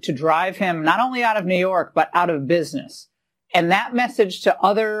effort to drive him not only out of New York, but out of business. And that message to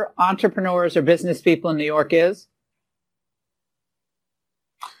other entrepreneurs or business people in New York is?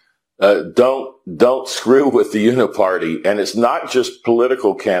 Don't screw with the uniparty. And it's not just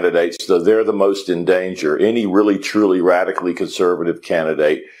political candidates, though they're the most in danger. Any really, truly radically conservative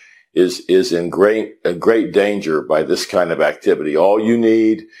candidate is in great danger by this kind of activity. All you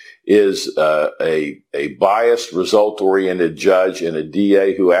need is a biased, result-oriented judge and a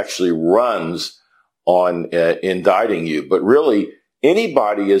DA who actually runs on indicting you. But really,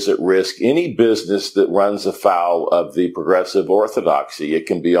 anybody is at risk, any business that runs afoul of the progressive orthodoxy. It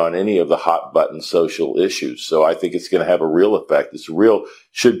can be on any of the hot-button social issues. So I think it's going to have a real effect.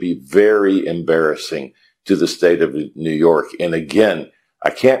 Should be very embarrassing to the state of New York. And again, I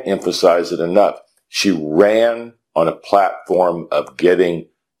can't emphasize it enough. She ran on a platform of getting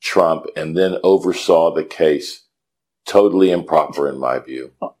Trump and then oversaw the case. Totally improper in my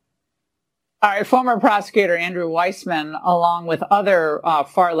view. All right, former prosecutor Andrew Weissman, along with other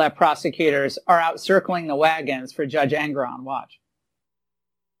far-left prosecutors, are out circling the wagons for Judge Engeron. Watch.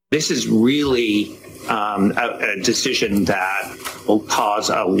 This is really a decision that will cause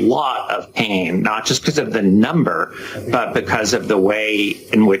a lot of pain, not just because of the number, but because of the way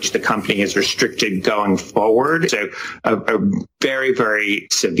in which the company is restricted going forward. So a very, very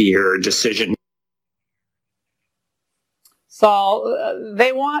severe decision. Saul,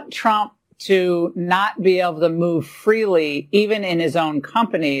 they want Trump to not be able to move freely, even in his own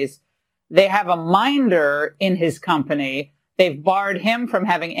companies. They have a minder in his company. They've barred him from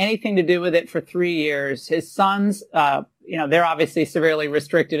having anything to do with it for 3 years. His sons, they're obviously severely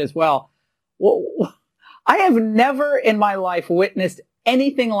restricted as well. I have never in my life witnessed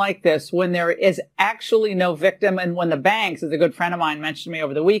anything like this when there is actually no victim and when the banks, as a good friend of mine mentioned to me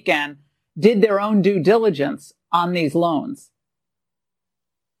over the weekend, did their own due diligence on these loans.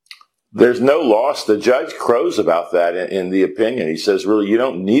 There's no loss. The judge crows about that in the opinion. He says, really, you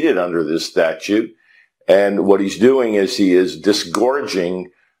don't need it under this statute. And what he's doing is he is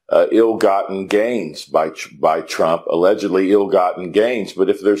disgorging ill-gotten gains by Trump, allegedly ill-gotten gains. But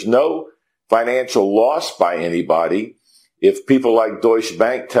if there's no financial loss by anybody, if people like Deutsche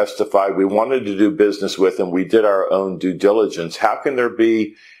Bank testify we wanted to do business with and we did our own due diligence, how can there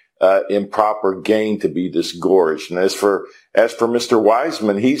be improper gain to be disgorged? And as for Mr.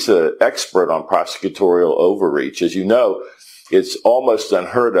 Wiseman, he's an expert on prosecutorial overreach. As you know, it's almost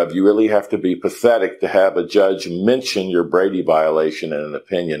unheard of. You really have to be pathetic to have a judge mention your Brady violation in an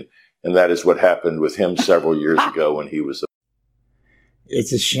opinion. And that is what happened with him several years ago when he was.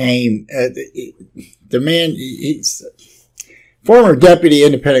 It's a shame. The man, he's former deputy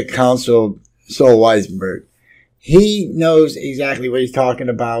independent counsel, Saul Weisenberg. He knows exactly what he's talking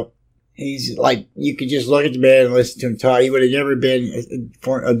about. He's like, you could just look at the man and listen to him talk. He would have never been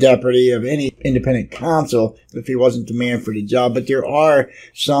a deputy of any independent counsel if he wasn't the man for the job. But there are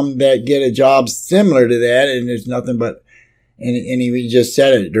some that get a job similar to that, and there's nothing but, and he just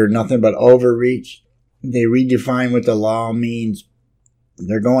said it, there's nothing but overreach. They redefine what the law means.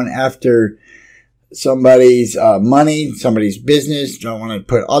 They're going after somebody's money, somebody's business. Don't want to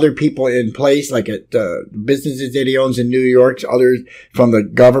put other people in place, like at businesses that he owns in New York. Others from the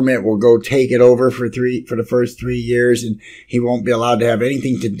government will go take it over for the first 3 years, and he won't be allowed to have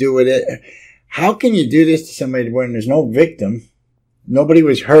anything to do with it. How can you do this to somebody when there's no victim? Nobody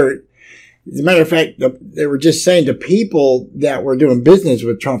was hurt. As a matter of fact, they were just saying the people that were doing business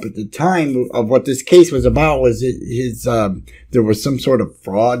with Trump at the time of what this case was about was there was some sort of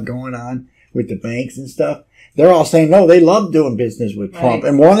fraud going on with the banks and stuff. They're all saying, no, they loved doing business with Trump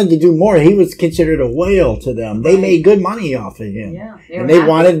and wanted to do more. He was considered a whale to them. They made good money off of him. Yeah, and they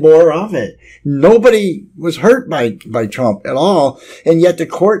wanted more of it. Nobody was hurt by Trump at all. And yet the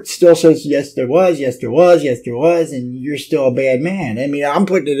court still says, yes, there was, yes, there was, yes, there was, and you're still a bad man. I mean, I'm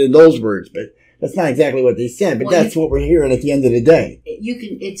putting it in those words, but that's not exactly what they said, but that's what we're hearing at the end of the day.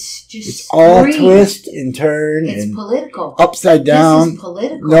 It's all twist and turn. It's and political. Upside down. This is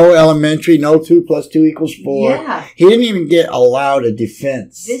political. No elementary, no 2 + 2 = 4. Yeah. He didn't even get allowed a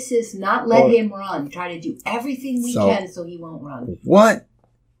defense. This is not let him run. Try to do everything we can so he won't run. What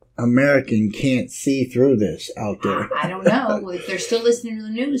American can't see through this out there? I don't know. If they're still listening to the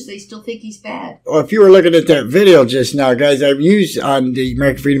news, they still think he's bad. Well, if you were looking at that video just now, guys, I've used on the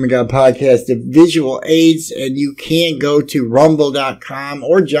American Freedom of God podcast the visual aids, and you can go to rumble.com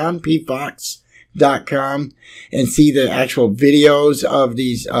or johnpfox.com and see the actual videos of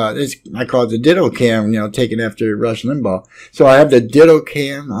these, I call it the Ditto Cam, taken after Rush Limbaugh. So I have the Ditto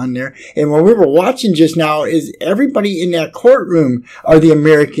Cam on there. And what we were watching just now is everybody in that courtroom are the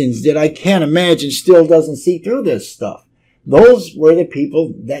Americans that I can't imagine still doesn't see through this stuff. Those were the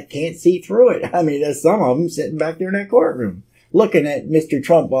people that can't see through it. I mean, there's some of them sitting back there in that courtroom looking at Mr.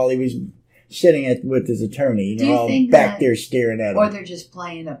 Trump while he was sitting with his attorney, all back there staring at him. Or they're just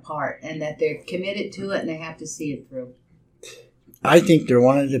playing a part and that they're committed to it and they have to see it through? I think they're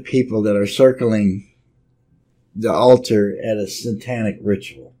one of the people that are circling the altar at a satanic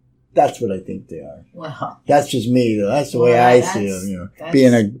ritual. That's what I think they are. Wow. That's just me, though. That's the way I see them,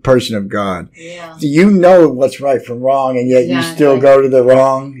 being a person of God. Yeah. So you know what's right from wrong, and yet you still go to the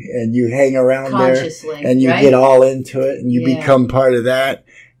wrong, and you hang around there, and you get all into it, and you become part of that.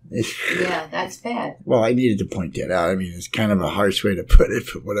 Yeah, that's bad. Well, I needed to point that out. I mean, it's kind of a harsh way to put it,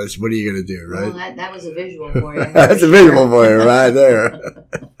 but what are you going to do, right? Well, that was a visual for you. That's a visual for you right there.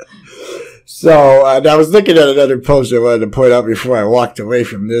 So, I was looking at another post I wanted to point out before I walked away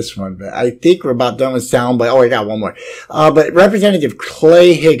from this one, but I think we're about done with soundbite. Oh, I got one more. But Representative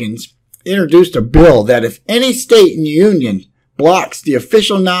Clay Higgins introduced a bill that if any state in the union blocks the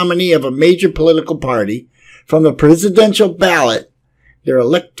official nominee of a major political party from the presidential ballot, their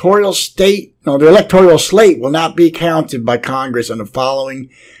electoral slate will not be counted by Congress on the following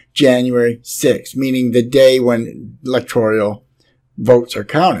January 6th, meaning the day when electoral votes are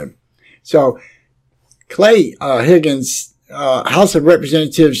counted. So, Clay Higgins, House of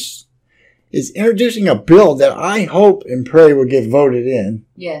Representatives, is introducing a bill that I hope and pray will get voted in.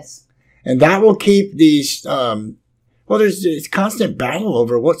 Yes. And that will keep these, there's this constant battle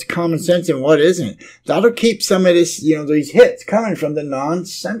over what's common sense and what isn't. That'll keep some of this, these hits coming from the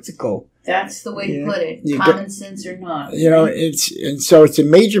nonsensical. That's the way to put it. Common sense or not. So it's a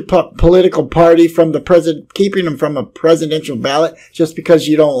major political party from the president, keeping him from a presidential ballot just because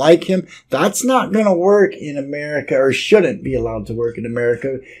you don't like him. That's not going to work in America, or shouldn't be allowed to work in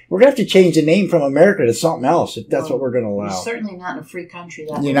America. We're going to have to change the name from America to something else if that's what we're going to allow. You're certainly not in a free country.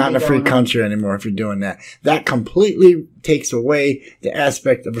 You're not in a free country anymore if you're doing that. That completely takes away the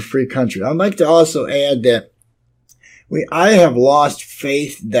aspect of a free country. I'd like to also add that I have lost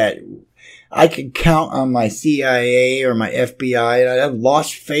faith that I can count on my CIA or my FBI, and I have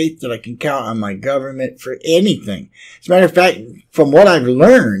lost faith that I can count on my government for anything. As a matter of fact, from what I've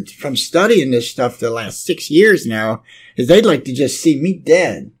learned from studying this stuff the last 6 years now, is they'd like to just see me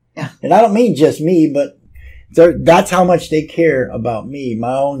dead. Yeah. And I don't mean just me, but that's how much they care about me,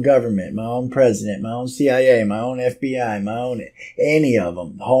 my own government, my own president, my own CIA, my own FBI, my own, any of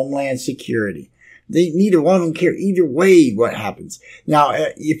them, Homeland Security. Neither one of them care either way what happens. Now,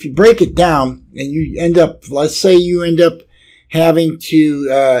 if you break it down and you end up, let's say you end up having to,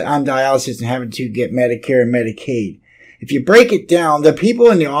 on dialysis and having to get Medicare and Medicaid. If you break it down, the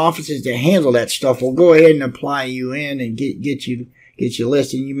people in the offices that handle that stuff will go ahead and apply you in and get you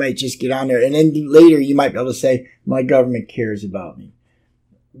listed. And you might just get on there. And then later you might be able to say, my government cares about me.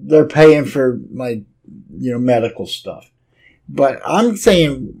 they're paying for my, medical stuff. But I'm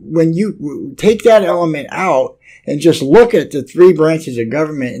saying when you take that element out and just look at the three branches of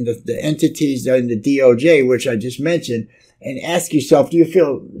government and the entities and the DOJ, which I just mentioned, and ask yourself, do you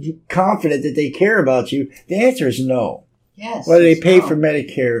feel confident that they care about you? The answer is no. Yes. Whether they pay for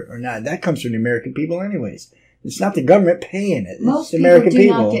Medicare or not, that comes from the American people anyways. It's not the government paying it. Most it's the people American do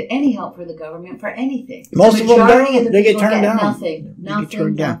people. not get any help from the government for anything. Most of them Majority don't. the They get people turned down. Nothing. They get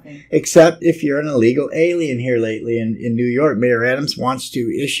turned down. Except if you're an illegal alien here lately in New York. Mayor Adams wants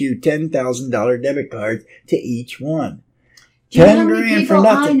to issue $10,000 debit cards to each one. Do you know how 10 many grand for people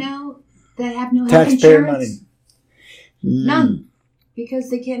nothing. I know that have no health Taxpayer insurance? money. None.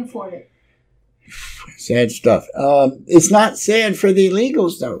 Because they can't afford it. Sad stuff. It's not sad for the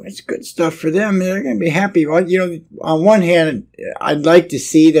illegals, though. It's good stuff for them. They're going to be happy. Well, on one hand, I'd like to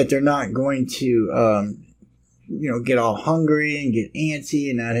see that they're not going to, get all hungry and get antsy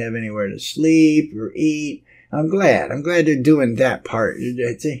and not have anywhere to sleep or eat. I'm glad they're doing that part.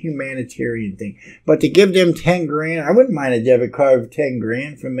 It's a humanitarian thing. But to give them 10 grand, I wouldn't mind a debit card of 10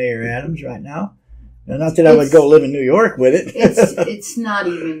 grand from Mayor Adams right now. Not that I would go live in New York with it. It's not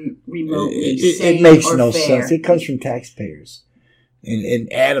even remotely sane it makes or no fair. sense. It comes from taxpayers.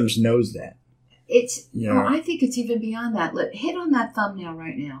 And Adams knows that. I think it's even beyond that. Look, hit on that thumbnail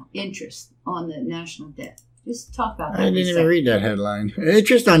right now. Interest on the national debt. Just talk about that. I didn't even read that headline.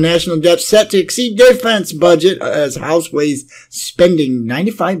 Interest on national debt set to exceed defense budget as House weighs spending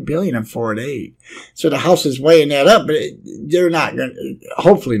 $95 billion on foreign aid. So the House is weighing that up, but they're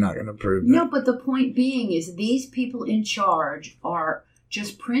hopefully not going to approve that. No, but the point being is these people in charge are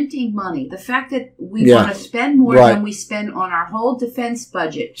just printing money. The fact that we want to spend more than we spend on our whole defense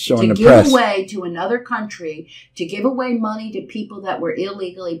budget to give away to another country, to give away money to people that were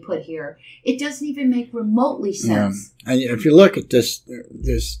illegally put here, it doesn't even make remotely sense. Yeah. And if you look at this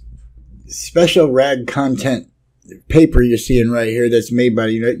special rag content paper you're seeing right here that's made by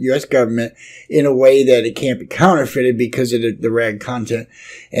the U.S. government in a way that it can't be counterfeited because of the rag content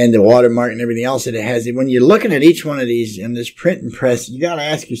and the watermark and everything else that it has. When you're looking at each one of these in this print and press, you got to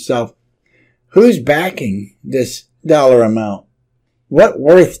ask yourself, who's backing this dollar amount? What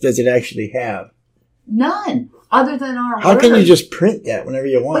worth does it actually have? None. Other than our How can you just print that whenever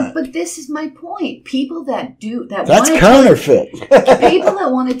you want? But this is my point. People that that's counterfeit. People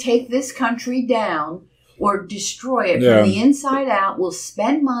that want to take this country down or destroy it from the inside out will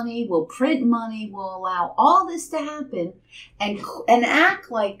spend money, will print money, will allow all this to happen and act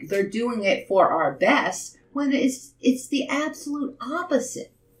like they're doing it for our best when it's the absolute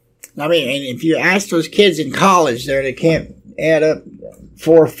opposite. I mean, and if you ask those kids in college there that can't add up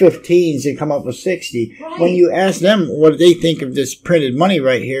 4 15s and come up with 60, when you ask them what they think of this printed money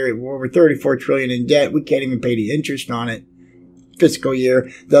right here, we're over $34 trillion in debt, we can't even pay the interest on it. Fiscal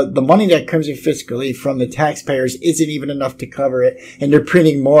year, the money that comes in fiscally from the taxpayers isn't even enough to cover it, and they're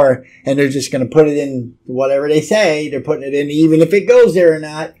printing more, and they're just going to put it in whatever they say they're putting it in, even if it goes there or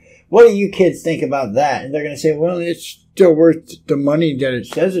not. What do you kids think about that? And they're going to say, well, it's still worth the money that it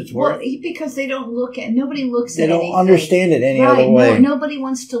says it's worth. Well, because they don't nobody looks at anything. They don't understand it any other way. Nobody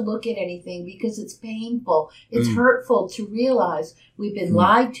wants to look at anything because it's painful. It's hurtful to realize we've been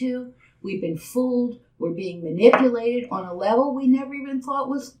lied to, we've been fooled, we're being manipulated on a level we never even thought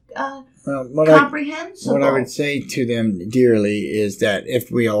was comprehensible. What I would say to them dearly is that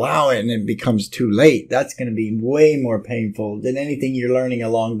if we allow it and it becomes too late, that's going to be way more painful than anything you're learning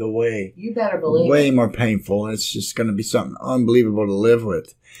along the way. You better believe way it. More painful. It's just going to be something unbelievable to live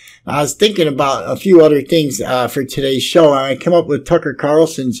with. I was thinking about a few other things for today's show. I came up with Tucker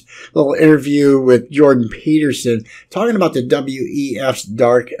Carlson's little interview with Jordan Peterson talking about the WEF's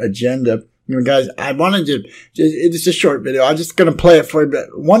dark agenda. Guys, I wanted to, it's a short video. I'm just going to play it for you.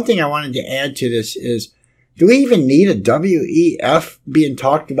 But one thing I wanted to add to this is, do we even need a WEF being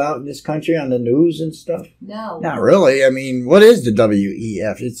talked about in this country on the news and stuff? No. Not really. I mean, what is the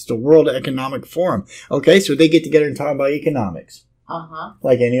WEF? It's the World Economic Forum. Okay, so they get together and talk about economics. Uh-huh.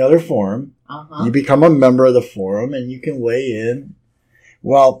 Like any other forum. Uh-huh. You become a member of the forum and you can weigh in.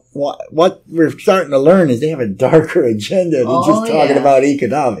 Well, what we're starting to learn is they have a darker agenda than just talking about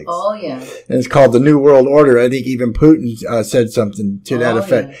economics. Oh, yeah. And it's called the New World Order. I think even Putin said something to that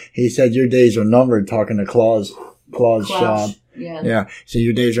effect. Yeah. He said, your days are numbered, talking to Klaus Schwab. Yeah. So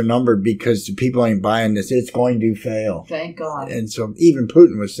your days are numbered because the people ain't buying this. It's going to fail. Thank God. And so even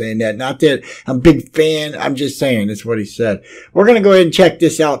Putin was saying that. Not that I'm a big fan. I'm just saying that's what he said. We're going to go ahead and check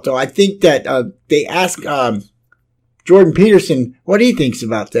this out, though. I think that they asked Jordan Peterson what he thinks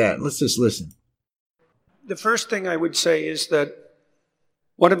about that. Let's just listen. The first thing I would say is that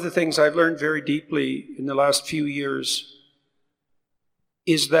one of the things I've learned very deeply in the last few years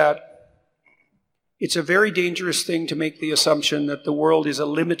is that it's a very dangerous thing to make the assumption that the world is a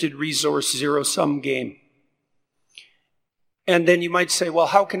limited resource zero-sum game. And then you might say, well,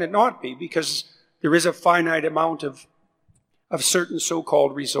 how can it not be? Because there is a finite amount of certain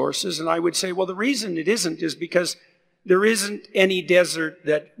so-called resources. And I would say, well, the reason it isn't is because there isn't any desert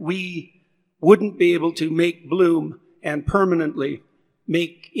that we wouldn't be able to make bloom and permanently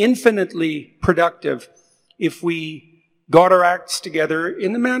make infinitely productive if we got our acts together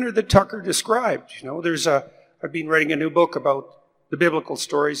in the manner that Tucker described. You know, I've been writing a new book about the biblical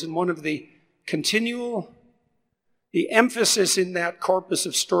stories, and one of the emphasis in that corpus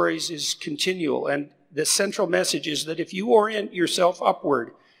of stories is continual. And the central message is that if you orient yourself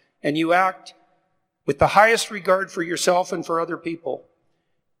upward and you act with the highest regard for yourself and for other people,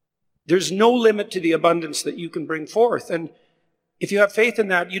 there's no limit to the abundance that you can bring forth. And if you have faith in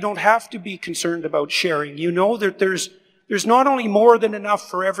that, you don't have to be concerned about sharing. You know that there's not only more than enough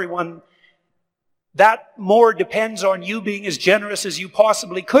for everyone, that more depends on you being as generous as you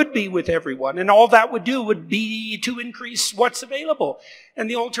possibly could be with everyone. And all that would do would be to increase what's available. And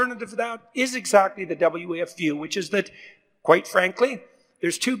the alternative to that is exactly the WAF view, which is that, quite frankly,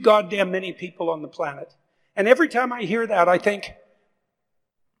 there's too goddamn many people on the planet. And every time I hear that, I think,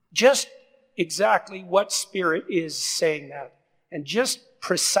 just exactly what spirit is saying that? And just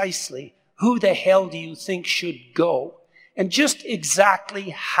precisely who the hell do you think should go? And just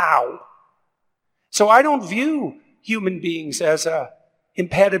exactly how? So I don't view human beings as an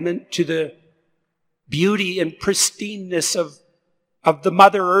impediment to the beauty and pristineness of the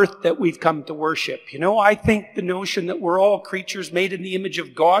Mother Earth that we've come to worship. You know, I think the notion that we're all creatures made in the image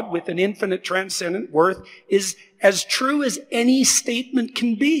of God with an infinite transcendent worth is as true as any statement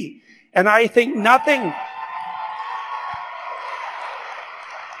can be. And I think nothing...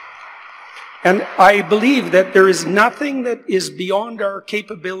 And I believe that there is nothing that is beyond our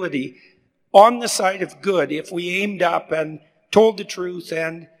capability on the side of good if we aimed up and told the truth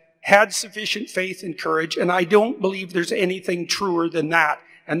and had sufficient faith and courage. And I don't believe there's anything truer than that.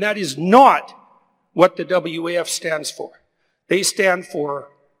 And that is not what the WAF stands for. They stand for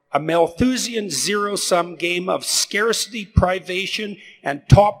a Malthusian zero-sum game of scarcity, privation, and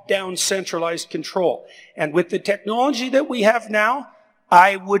top-down centralized control. And with the technology that we have now,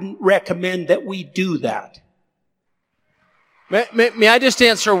 I wouldn't recommend that we do that. May I just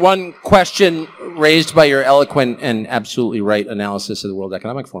answer one question raised by your eloquent and absolutely right analysis of the World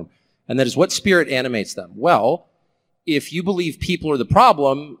Economic Forum? And that is, what spirit animates them? Well, if you believe people are the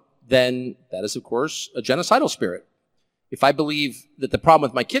problem, then that is, of course, a genocidal spirit. If I believe that the problem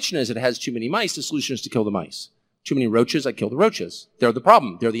with my kitchen is it has too many mice, the solution is to kill the mice. Too many roaches, I kill the roaches. They're the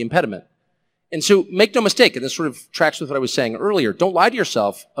problem. They're the impediment. And so make no mistake, and this sort of tracks with what I was saying earlier, don't lie to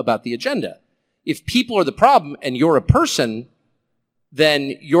yourself about the agenda. If people are the problem and you're a person,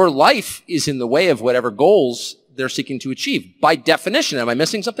 then your life is in the way of whatever goals they're seeking to achieve. By definition, am I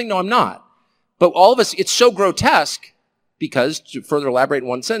missing something? No, I'm not. But all of us, it's so grotesque because, to further elaborate in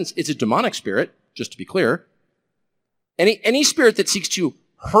one sentence, it's a demonic spirit, just to be clear. Any spirit that seeks to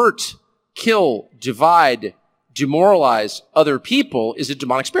hurt, kill, divide, demoralize other people is a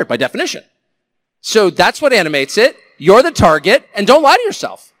demonic spirit by definition. So that's what animates it. You're the target, and don't lie to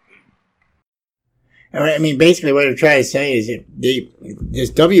yourself. I mean, basically what I'm trying to say is that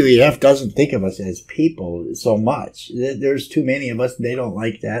this WEF doesn't think of us as people so much. There's too many of us. They don't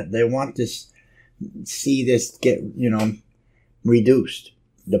like that. They want to see this get, reduced.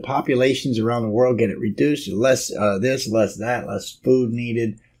 The populations around the world get it reduced. Less this, less that, less food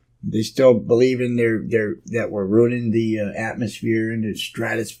needed. They still believe in that we're ruining the atmosphere and the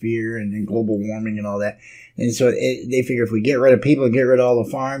stratosphere and then global warming and all that. And so they figure if we get rid of people and get rid of all the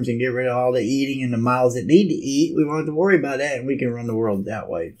farms and get rid of all the eating and the mouths that need to eat, we won't have to worry about that and we can run the world that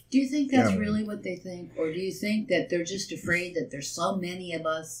way. Do you think that's really what they think? Or do you think that they're just afraid that there's so many of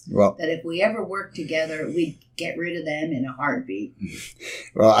us that if we ever work together, we'd get rid of them in a heartbeat?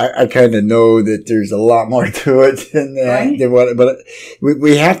 Well, I kind of know that there's a lot more to it than that. Right? But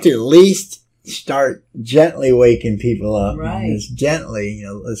we have to at least start gently waking people up. Right. Just gently,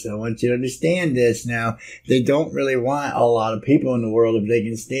 listen, I want you to understand this now. They don't really want a lot of people in the world if they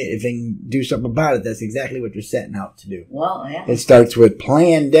can do something about it. That's exactly what they're setting out to do. Well, yeah. It starts with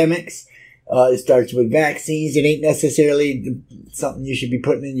pandemics. It starts with vaccines. It ain't necessarily something you should be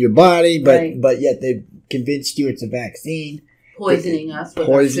putting in your body, but yet they've convinced you it's a vaccine. Poisoning us with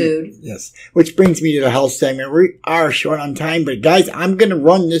our food. Yes. Which brings me to the health segment. We are short on time, but guys, I'm going to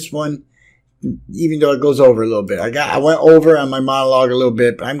run this one even though it goes over a little bit. I went over on my monologue a little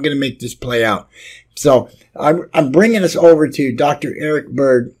bit, but I'm going to make this play out. So I'm bringing us over to Dr. Eric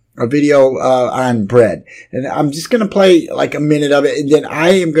Berg, a video on bread. And I'm just going to play like a minute of it. And then I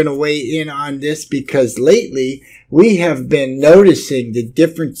am going to weigh in on this because lately we have been noticing the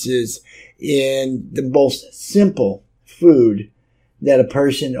differences in the most simple food that a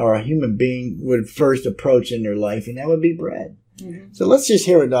person or a human being would first approach in their life, and that would be bread. Mm-hmm. So let's just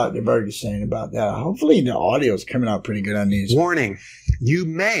hear what Dr. Berg is saying about that. Hopefully the audio is coming out pretty good on these. Warning, you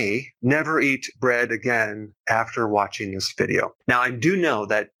may never eat bread again after watching this video. Now, I do know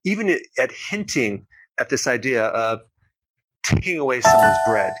that even at hinting at this idea of taking away someone's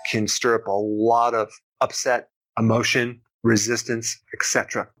bread can stir up a lot of upset, emotion, resistance,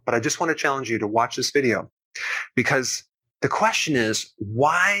 etc. But I just want to challenge you to watch this video because the question is,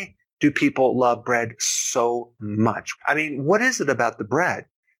 why do people love bread so much? I mean, what is it about the bread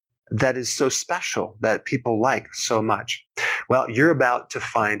that is so special that people like so much? Well, you're about to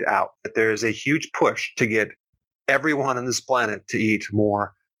find out that there is a huge push to get everyone on this planet to eat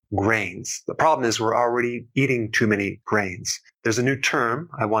more grains. The problem is we're already eating too many grains. There's a new term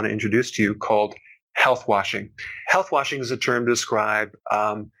I want to introduce to you called health washing. Health washing is a term to describe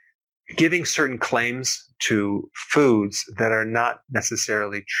giving certain claims to foods that are not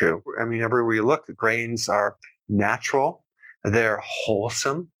necessarily true. I mean, everywhere you look, the grains are natural. They're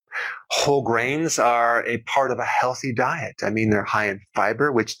wholesome. Whole grains are a part of a healthy diet. I mean, they're high in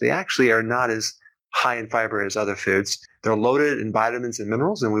fiber, which they actually are not as high in fiber as other foods. They're loaded in vitamins and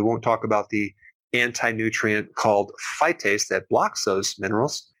minerals, and we won't talk about the anti-nutrient called phytase that blocks those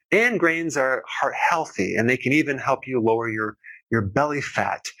minerals. And grains are heart healthy, and they can even help you lower your belly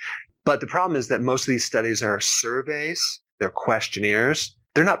fat. But the problem is that most of these studies are surveys, they're questionnaires,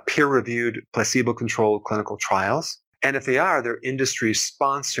 they're not peer-reviewed, placebo-controlled clinical trials. And if they are, they're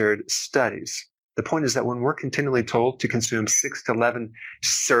industry-sponsored studies. The point is that when we're continually told to consume 6 to 11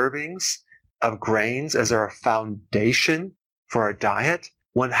 servings of grains as our foundation for our diet,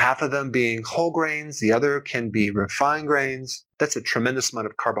 one half of them being whole grains, the other can be refined grains, that's a tremendous amount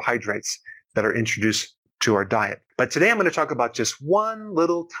of carbohydrates that are introduced to our diet. But today I'm going to talk about just one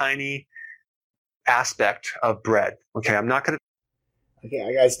little tiny aspect of bread. Okay, I'm not going to. Okay,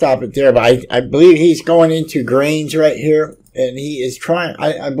 I got to stop it there, but I believe he's going into grains right here, and he is trying,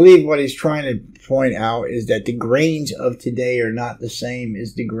 I believe what he's trying to point out is that the grains of today are not the same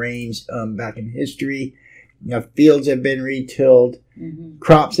as the grains back in history. You know, fields have been retilled,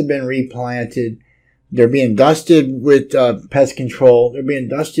 crops have been replanted, they're being dusted with pest control, they're being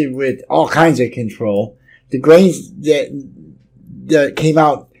dusted with all kinds of control. The grains that came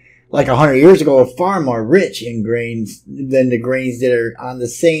out like 100 years ago are far more rich in grains than the grains that are on the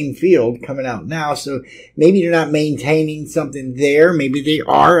same field coming out now. So maybe they're not maintaining something there. Maybe they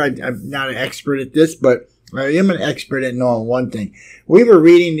are. I'm not an expert at this, but I am an expert at knowing one thing. We were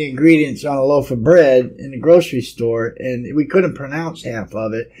reading the ingredients on a loaf of bread in the grocery store, and we couldn't pronounce half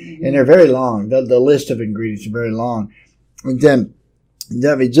of it. And they're very long. The list of ingredients are very long. And then,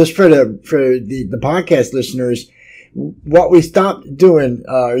 just for the podcast listeners, what we stopped doing,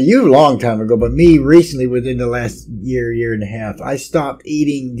 you a long time ago, but me recently within the last year and a half, I stopped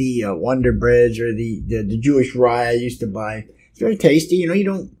eating the Wonder Breads or the Jewish rye I used to buy. It's very tasty. You know, you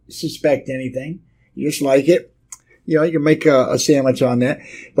don't suspect anything. You just like it. You know, you can make a sandwich on that.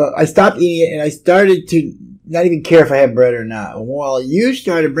 But I stopped eating it and I started to not even care if I had bread or not. Well, you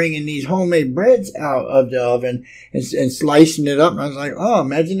started bringing these homemade breads out of the oven and slicing it up. And I was like, oh,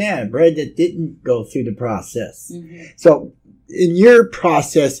 imagine that. Bread that didn't go through the process. So in your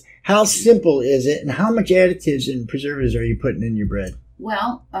process, how simple is it and how much additives and preservatives are you putting in your bread?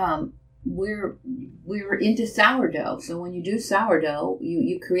 Well, we're into sourdough. So when you do sourdough,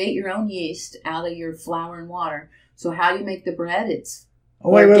 you create your own yeast out of your flour and water. So how you make the bread, it's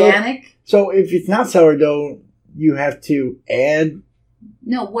organic. Wait. So if it's not sourdough, you have to add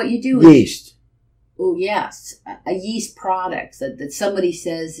what you do yeast. Oh, yes. A yeast product that somebody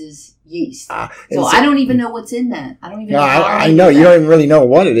says is yeast. So I don't even know what's in that. I don't even know. I know. You don't even really know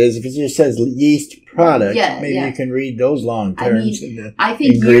what it is. If it just says yeast product, maybe you can read those long terms. I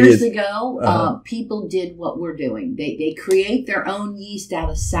think years ago, people did what we're doing. They create their own yeast out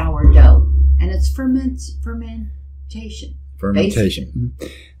of sourdough. And it's fermentation. Fermentation.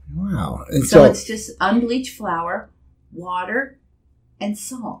 Wow. And so it's just unbleached flour, water, and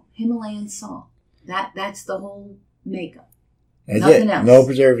salt, Himalayan salt. That's the whole makeup. Nothing else. No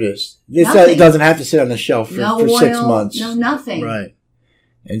preservatives. It doesn't have to sit on the shelf for 6 months. No, nothing. Right.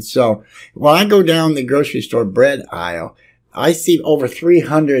 And so when I go down the grocery store bread aisle, I see over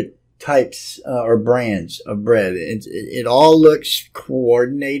 300 types or brands of bread. It all looks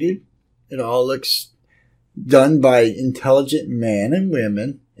coordinated. It all looks done by intelligent men and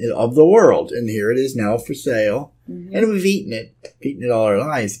women of the world. And here it is now for sale. Mm-hmm. And we've eaten it all our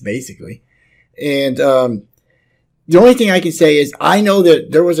lives, basically. And the only thing I can say is I know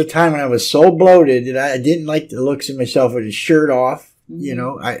that there was a time when I was so bloated that I didn't like the looks of myself with a shirt off. Mm-hmm. You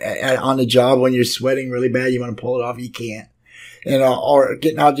know, I on the job when you're sweating really bad, you want to pull it off, you can't. And or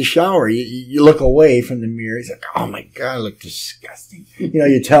getting out of the shower, you look away from the mirror. It's like, oh my God, I look disgusting. You know,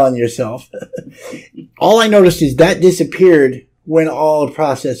 you're telling yourself. All I noticed is that disappeared when all the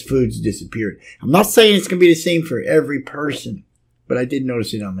processed foods disappeared. I'm not saying it's going to be the same for every person, but I did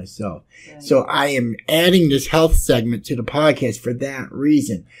notice it on myself. Right. So I am adding this health segment to the podcast for that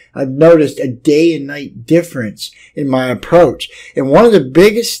reason. I've noticed a day and night difference in my approach. And one of the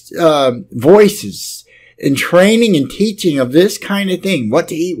biggest voices in training and teaching of this kind of thing, what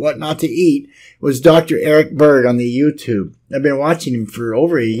to eat, what not to eat, was Dr. Eric Berg on the YouTube. I've been watching him for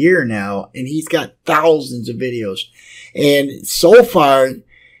over a year now, and he's got thousands of videos. And so far,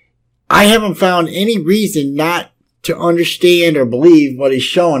 I haven't found any reason not to understand or believe what he's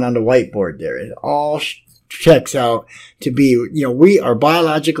showing on the whiteboard there. It all checks out to be, you know, we are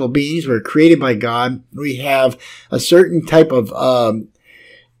biological beings. We're created by God. We have a certain type of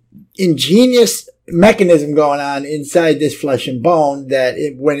ingenious mechanism going on inside this flesh and bone that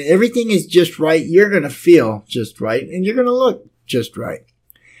when everything is just right, you're going to feel just right and you're going to look just right.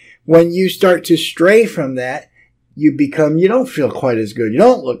 When you start to stray from that, you don't feel quite as good. You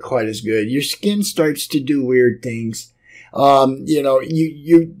don't look quite as good. Your skin starts to do weird things. You know,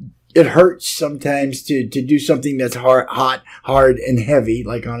 it hurts sometimes to do something that's hot, hard, and heavy,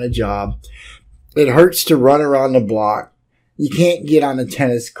 like on a job. It hurts to run around the block. You can't get on a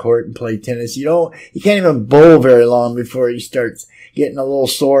tennis court and play tennis. You can't even bowl very long before you start getting a little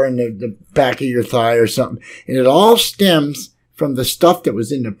sore in the back of your thigh or something. And it all stems from the stuff that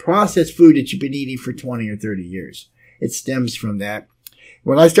was in the processed food that you've been eating for 20 or 30 years. It stems from that.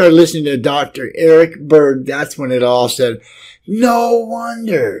 When I started listening to Dr. Eric Berg, that's when it all said, no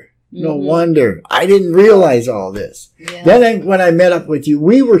wonder. No wonder. I didn't realize all this. Yeah. Then when I met up with you,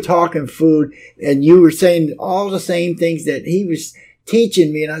 we were talking food and you were saying all the same things that he was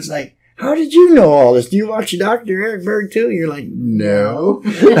teaching me. And I was like, how did you know all this? Do you watch Dr. Eric Berg too? And you're like, no,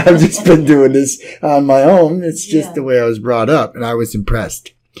 I've just been doing this on my own. It's just the way I was brought up, and I was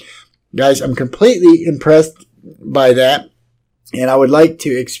impressed. Guys, I'm completely impressed by that. And I would like to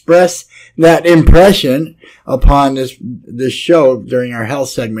express that impression upon this show during our health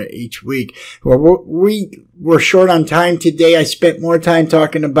segment each week. We're short on time today. I spent more time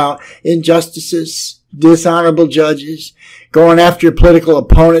talking about injustices, dishonorable judges, going after your political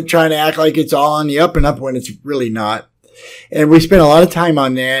opponent, trying to act like it's all on the up and up when it's really not. And we spent a lot of time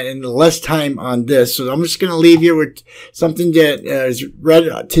on that and less time on this. So I'm just going to leave you with something that is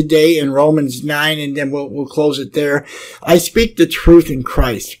read today in Romans 9, and then we'll close it there. I speak the truth in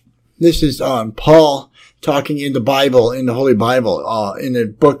Christ. This is Paul talking in the Bible, in the Holy Bible, in the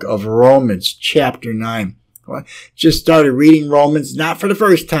book of Romans, chapter 9. I just started reading Romans, not for the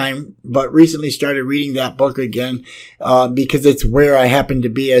first time, but recently started reading that book again, because it's where I happen to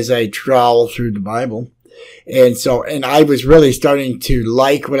be as I travel through the Bible. And I was really starting to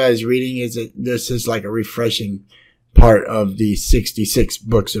like what I was reading. This is like a refreshing part of the 66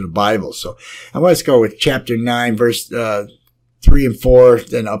 books of the Bible. So I want to go with chapter 9, verse 3 and 4,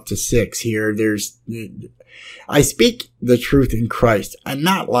 then up to 6 here. I speak the truth in Christ. I'm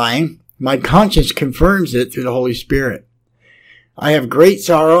not lying. My conscience confirms it through the Holy Spirit. I have great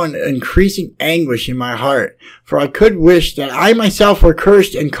sorrow and increasing anguish in my heart, for I could wish that I myself were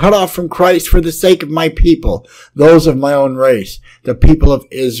cursed and cut off from Christ for the sake of my people, those of my own race, the people of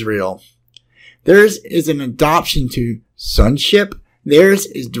Israel. Theirs is an adoption to sonship. Theirs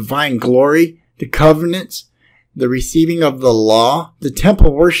is divine glory, the covenants, the receiving of the law, the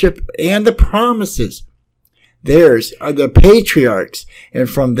temple worship, and the promises. Theirs are the patriarchs, and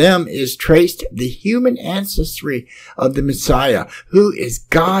from them is traced the human ancestry of the Messiah, who is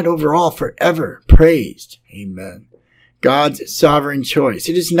God over all forever praised. Amen. God's sovereign choice.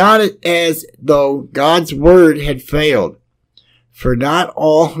 It is not as though God's word had failed, for not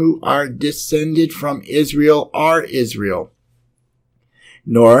all who are descended from Israel are Israel,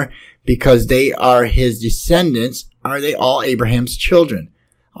 nor because they are his descendants are they all Abraham's children.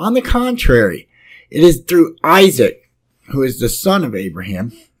 On the contrary, it is through Isaac, who is the son of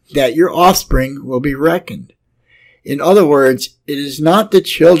Abraham, that your offspring will be reckoned. In other words, it is not the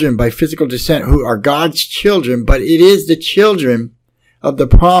children by physical descent who are God's children, but it is the children of the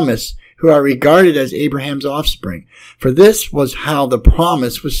promise who are regarded as Abraham's offspring. For this was how the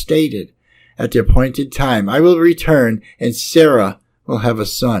promise was stated. At the appointed time, I will return, and Sarah will have a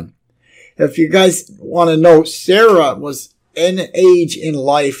son. if you guys want to know, Sarah was in age in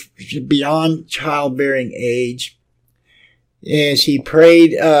life beyond childbearing age. And she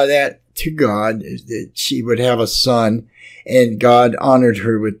prayed that to God, that she would have a son. And God honored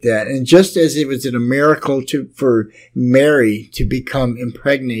her with that. And just as it was a miracle for Mary to become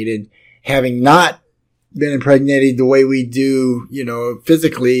impregnated, having not been impregnated the way we do,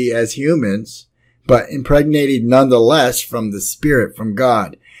 physically as humans, but impregnated nonetheless from the Spirit, from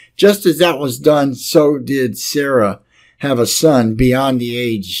God. Just as that was done, so did Sarah have a son beyond the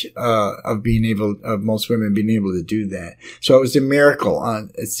age of most women being able to do that. So it was a miracle.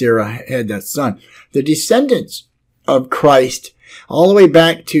 Sarah had that son. The descendants of Christ, all the way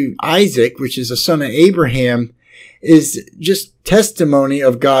back to Isaac, which is a son of Abraham, is just testimony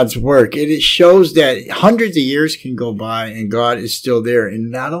of God's work. It shows that hundreds of years can go by and God is still there.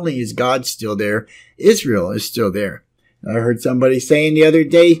 And not only is God still there, Israel is still there. I heard somebody saying the other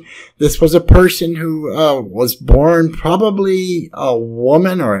day, this was a person who was born probably a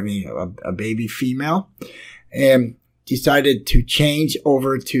woman, or a baby female, and decided to change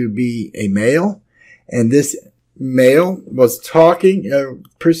over to be a male. And this male was talking,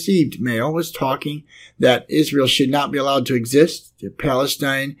 perceived male was talking that Israel should not be allowed to exist. That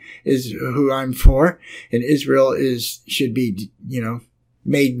Palestine is who I'm for, and Israel should be,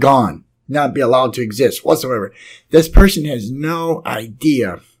 made gone, not be allowed to exist whatsoever. This person has no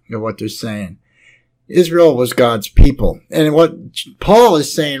idea of what they're saying. Israel was God's people. And what Paul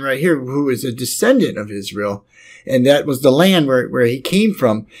is saying right here, who is a descendant of Israel, and that was the land where he came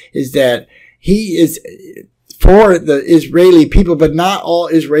from, is that he is for the Israeli people, but not all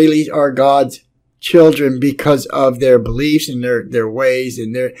Israelis are God's children because of their beliefs and their ways.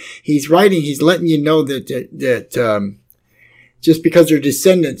 And he's letting you know that just because they're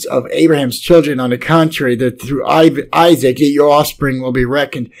descendants of Abraham's children, on the contrary, that through Isaac, that your offspring will be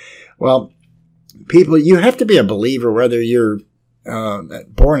reckoned. Well, people, you have to be a believer whether you're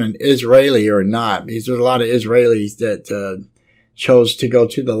born an Israeli or not, because there's a lot of Israelis that chose to go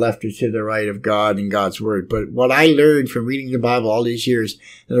to the left or to the right of God and God's word. But what I learned from reading the Bible all these years,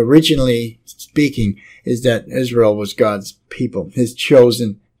 that originally speaking, is that Israel was God's people, his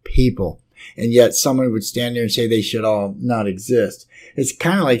chosen people. And yet someone would stand there and say they should all not exist. It's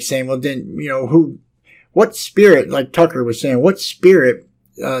kind of like saying, well, then, what spirit, like Tucker was saying, what spirit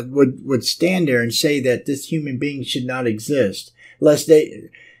would stand there and say that this human being should not exist, lest they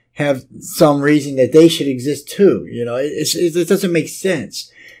have some reason that they should exist too? It doesn't make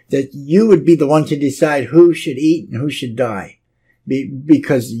sense that you would be the one to decide who should eat and who should die,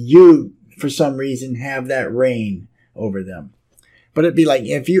 because you, for some reason, have that reign over them. But it'd be like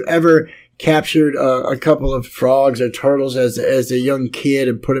if you ever captured a couple of frogs or turtles as a young kid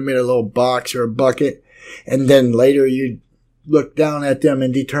and put them in a little box or a bucket, and then later you look down at them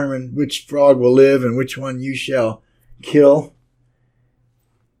and determine which frog will live and which one you shall kill.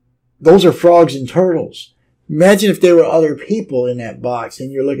 Those are frogs and turtles. Imagine if there were other people in that box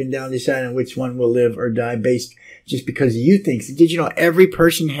and you're looking down deciding which one will live or die based just because you think. Did you know every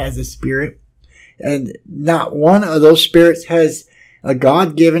person has a spirit? And not one of those spirits has a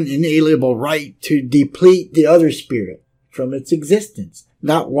God-given inalienable right to deplete the other spirit from its existence.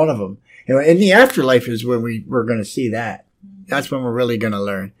 Not one of them. In the afterlife is when we're going to see that. That's when we're really going to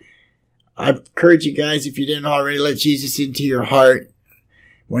learn. I encourage you guys, if you didn't already, let Jesus into your heart.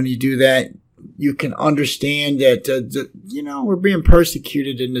 When you do that, you can understand that, we're being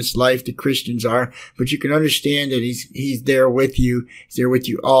persecuted in this life. The Christians are, but you can understand that he's there with you. He's there with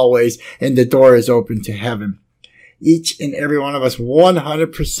you always. And the door is open to heaven. Each and every one of us,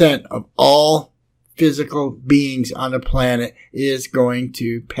 100% of all physical beings on the planet is going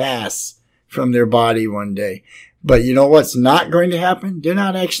to pass from their body one day. But you know what's not going to happen? They're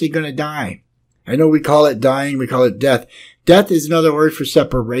not actually going to die. I know we call it dying, we call it death. Death is another word for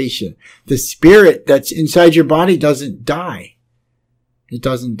separation. The spirit that's inside your body doesn't die. It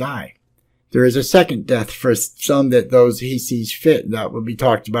doesn't die. There is a second death for some, that those he sees fit. That will be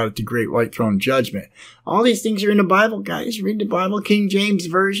talked about at the Great White Throne Judgment. All these things are in the Bible, guys. Read the Bible, King James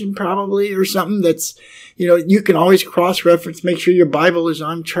Version probably, or something that's, you can always cross-reference, make sure your Bible is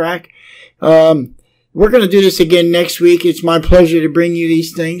on track. We're going to do this again next week. It's my pleasure to bring you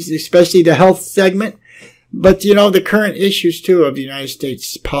these things, especially the health segment. But, the current issues, too, of the United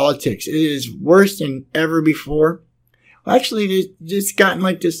States politics, it is worse than ever before. Actually, it's gotten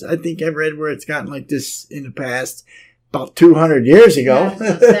like this. I think I've read where it's gotten like this in the past, about 200 years ago. Yeah, I was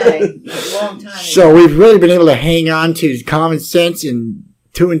gonna say, a long time ago. So we've really been able to hang on to common sense and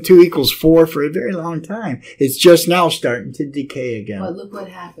 2 and 2 equals 4 for a very long time. It's just now starting to decay again. But look what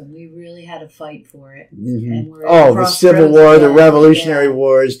happened. We really had to fight for it. Mm-hmm. And we're The Civil War, the Revolutionary yeah.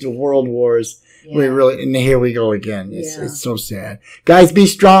 Wars, the World Wars. Yeah. We really, and here we go again. It's so sad. Guys, be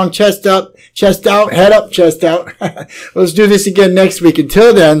strong. Chest up, chest out, head up, chest out. Let's do this again next week.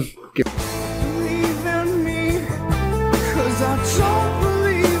 Until then.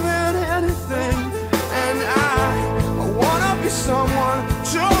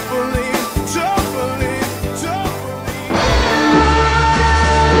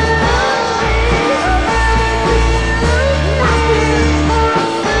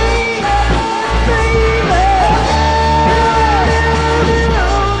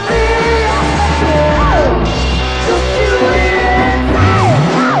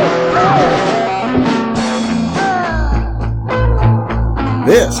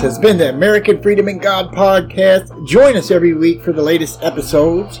 This has been the American Freedom and God podcast. Join us every week for the latest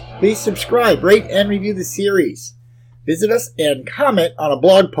episodes. Please subscribe, rate, and review the series. Visit us and comment on a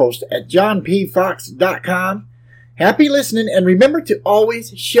blog post at johnpfox.com. Happy listening, and remember to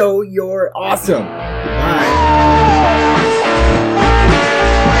always show you're awesome. Goodbye.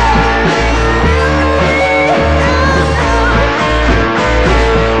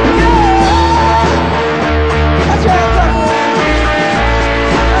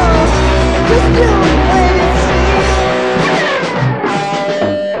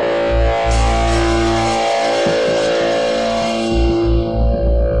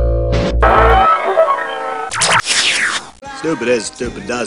 Stupid is, stupid does.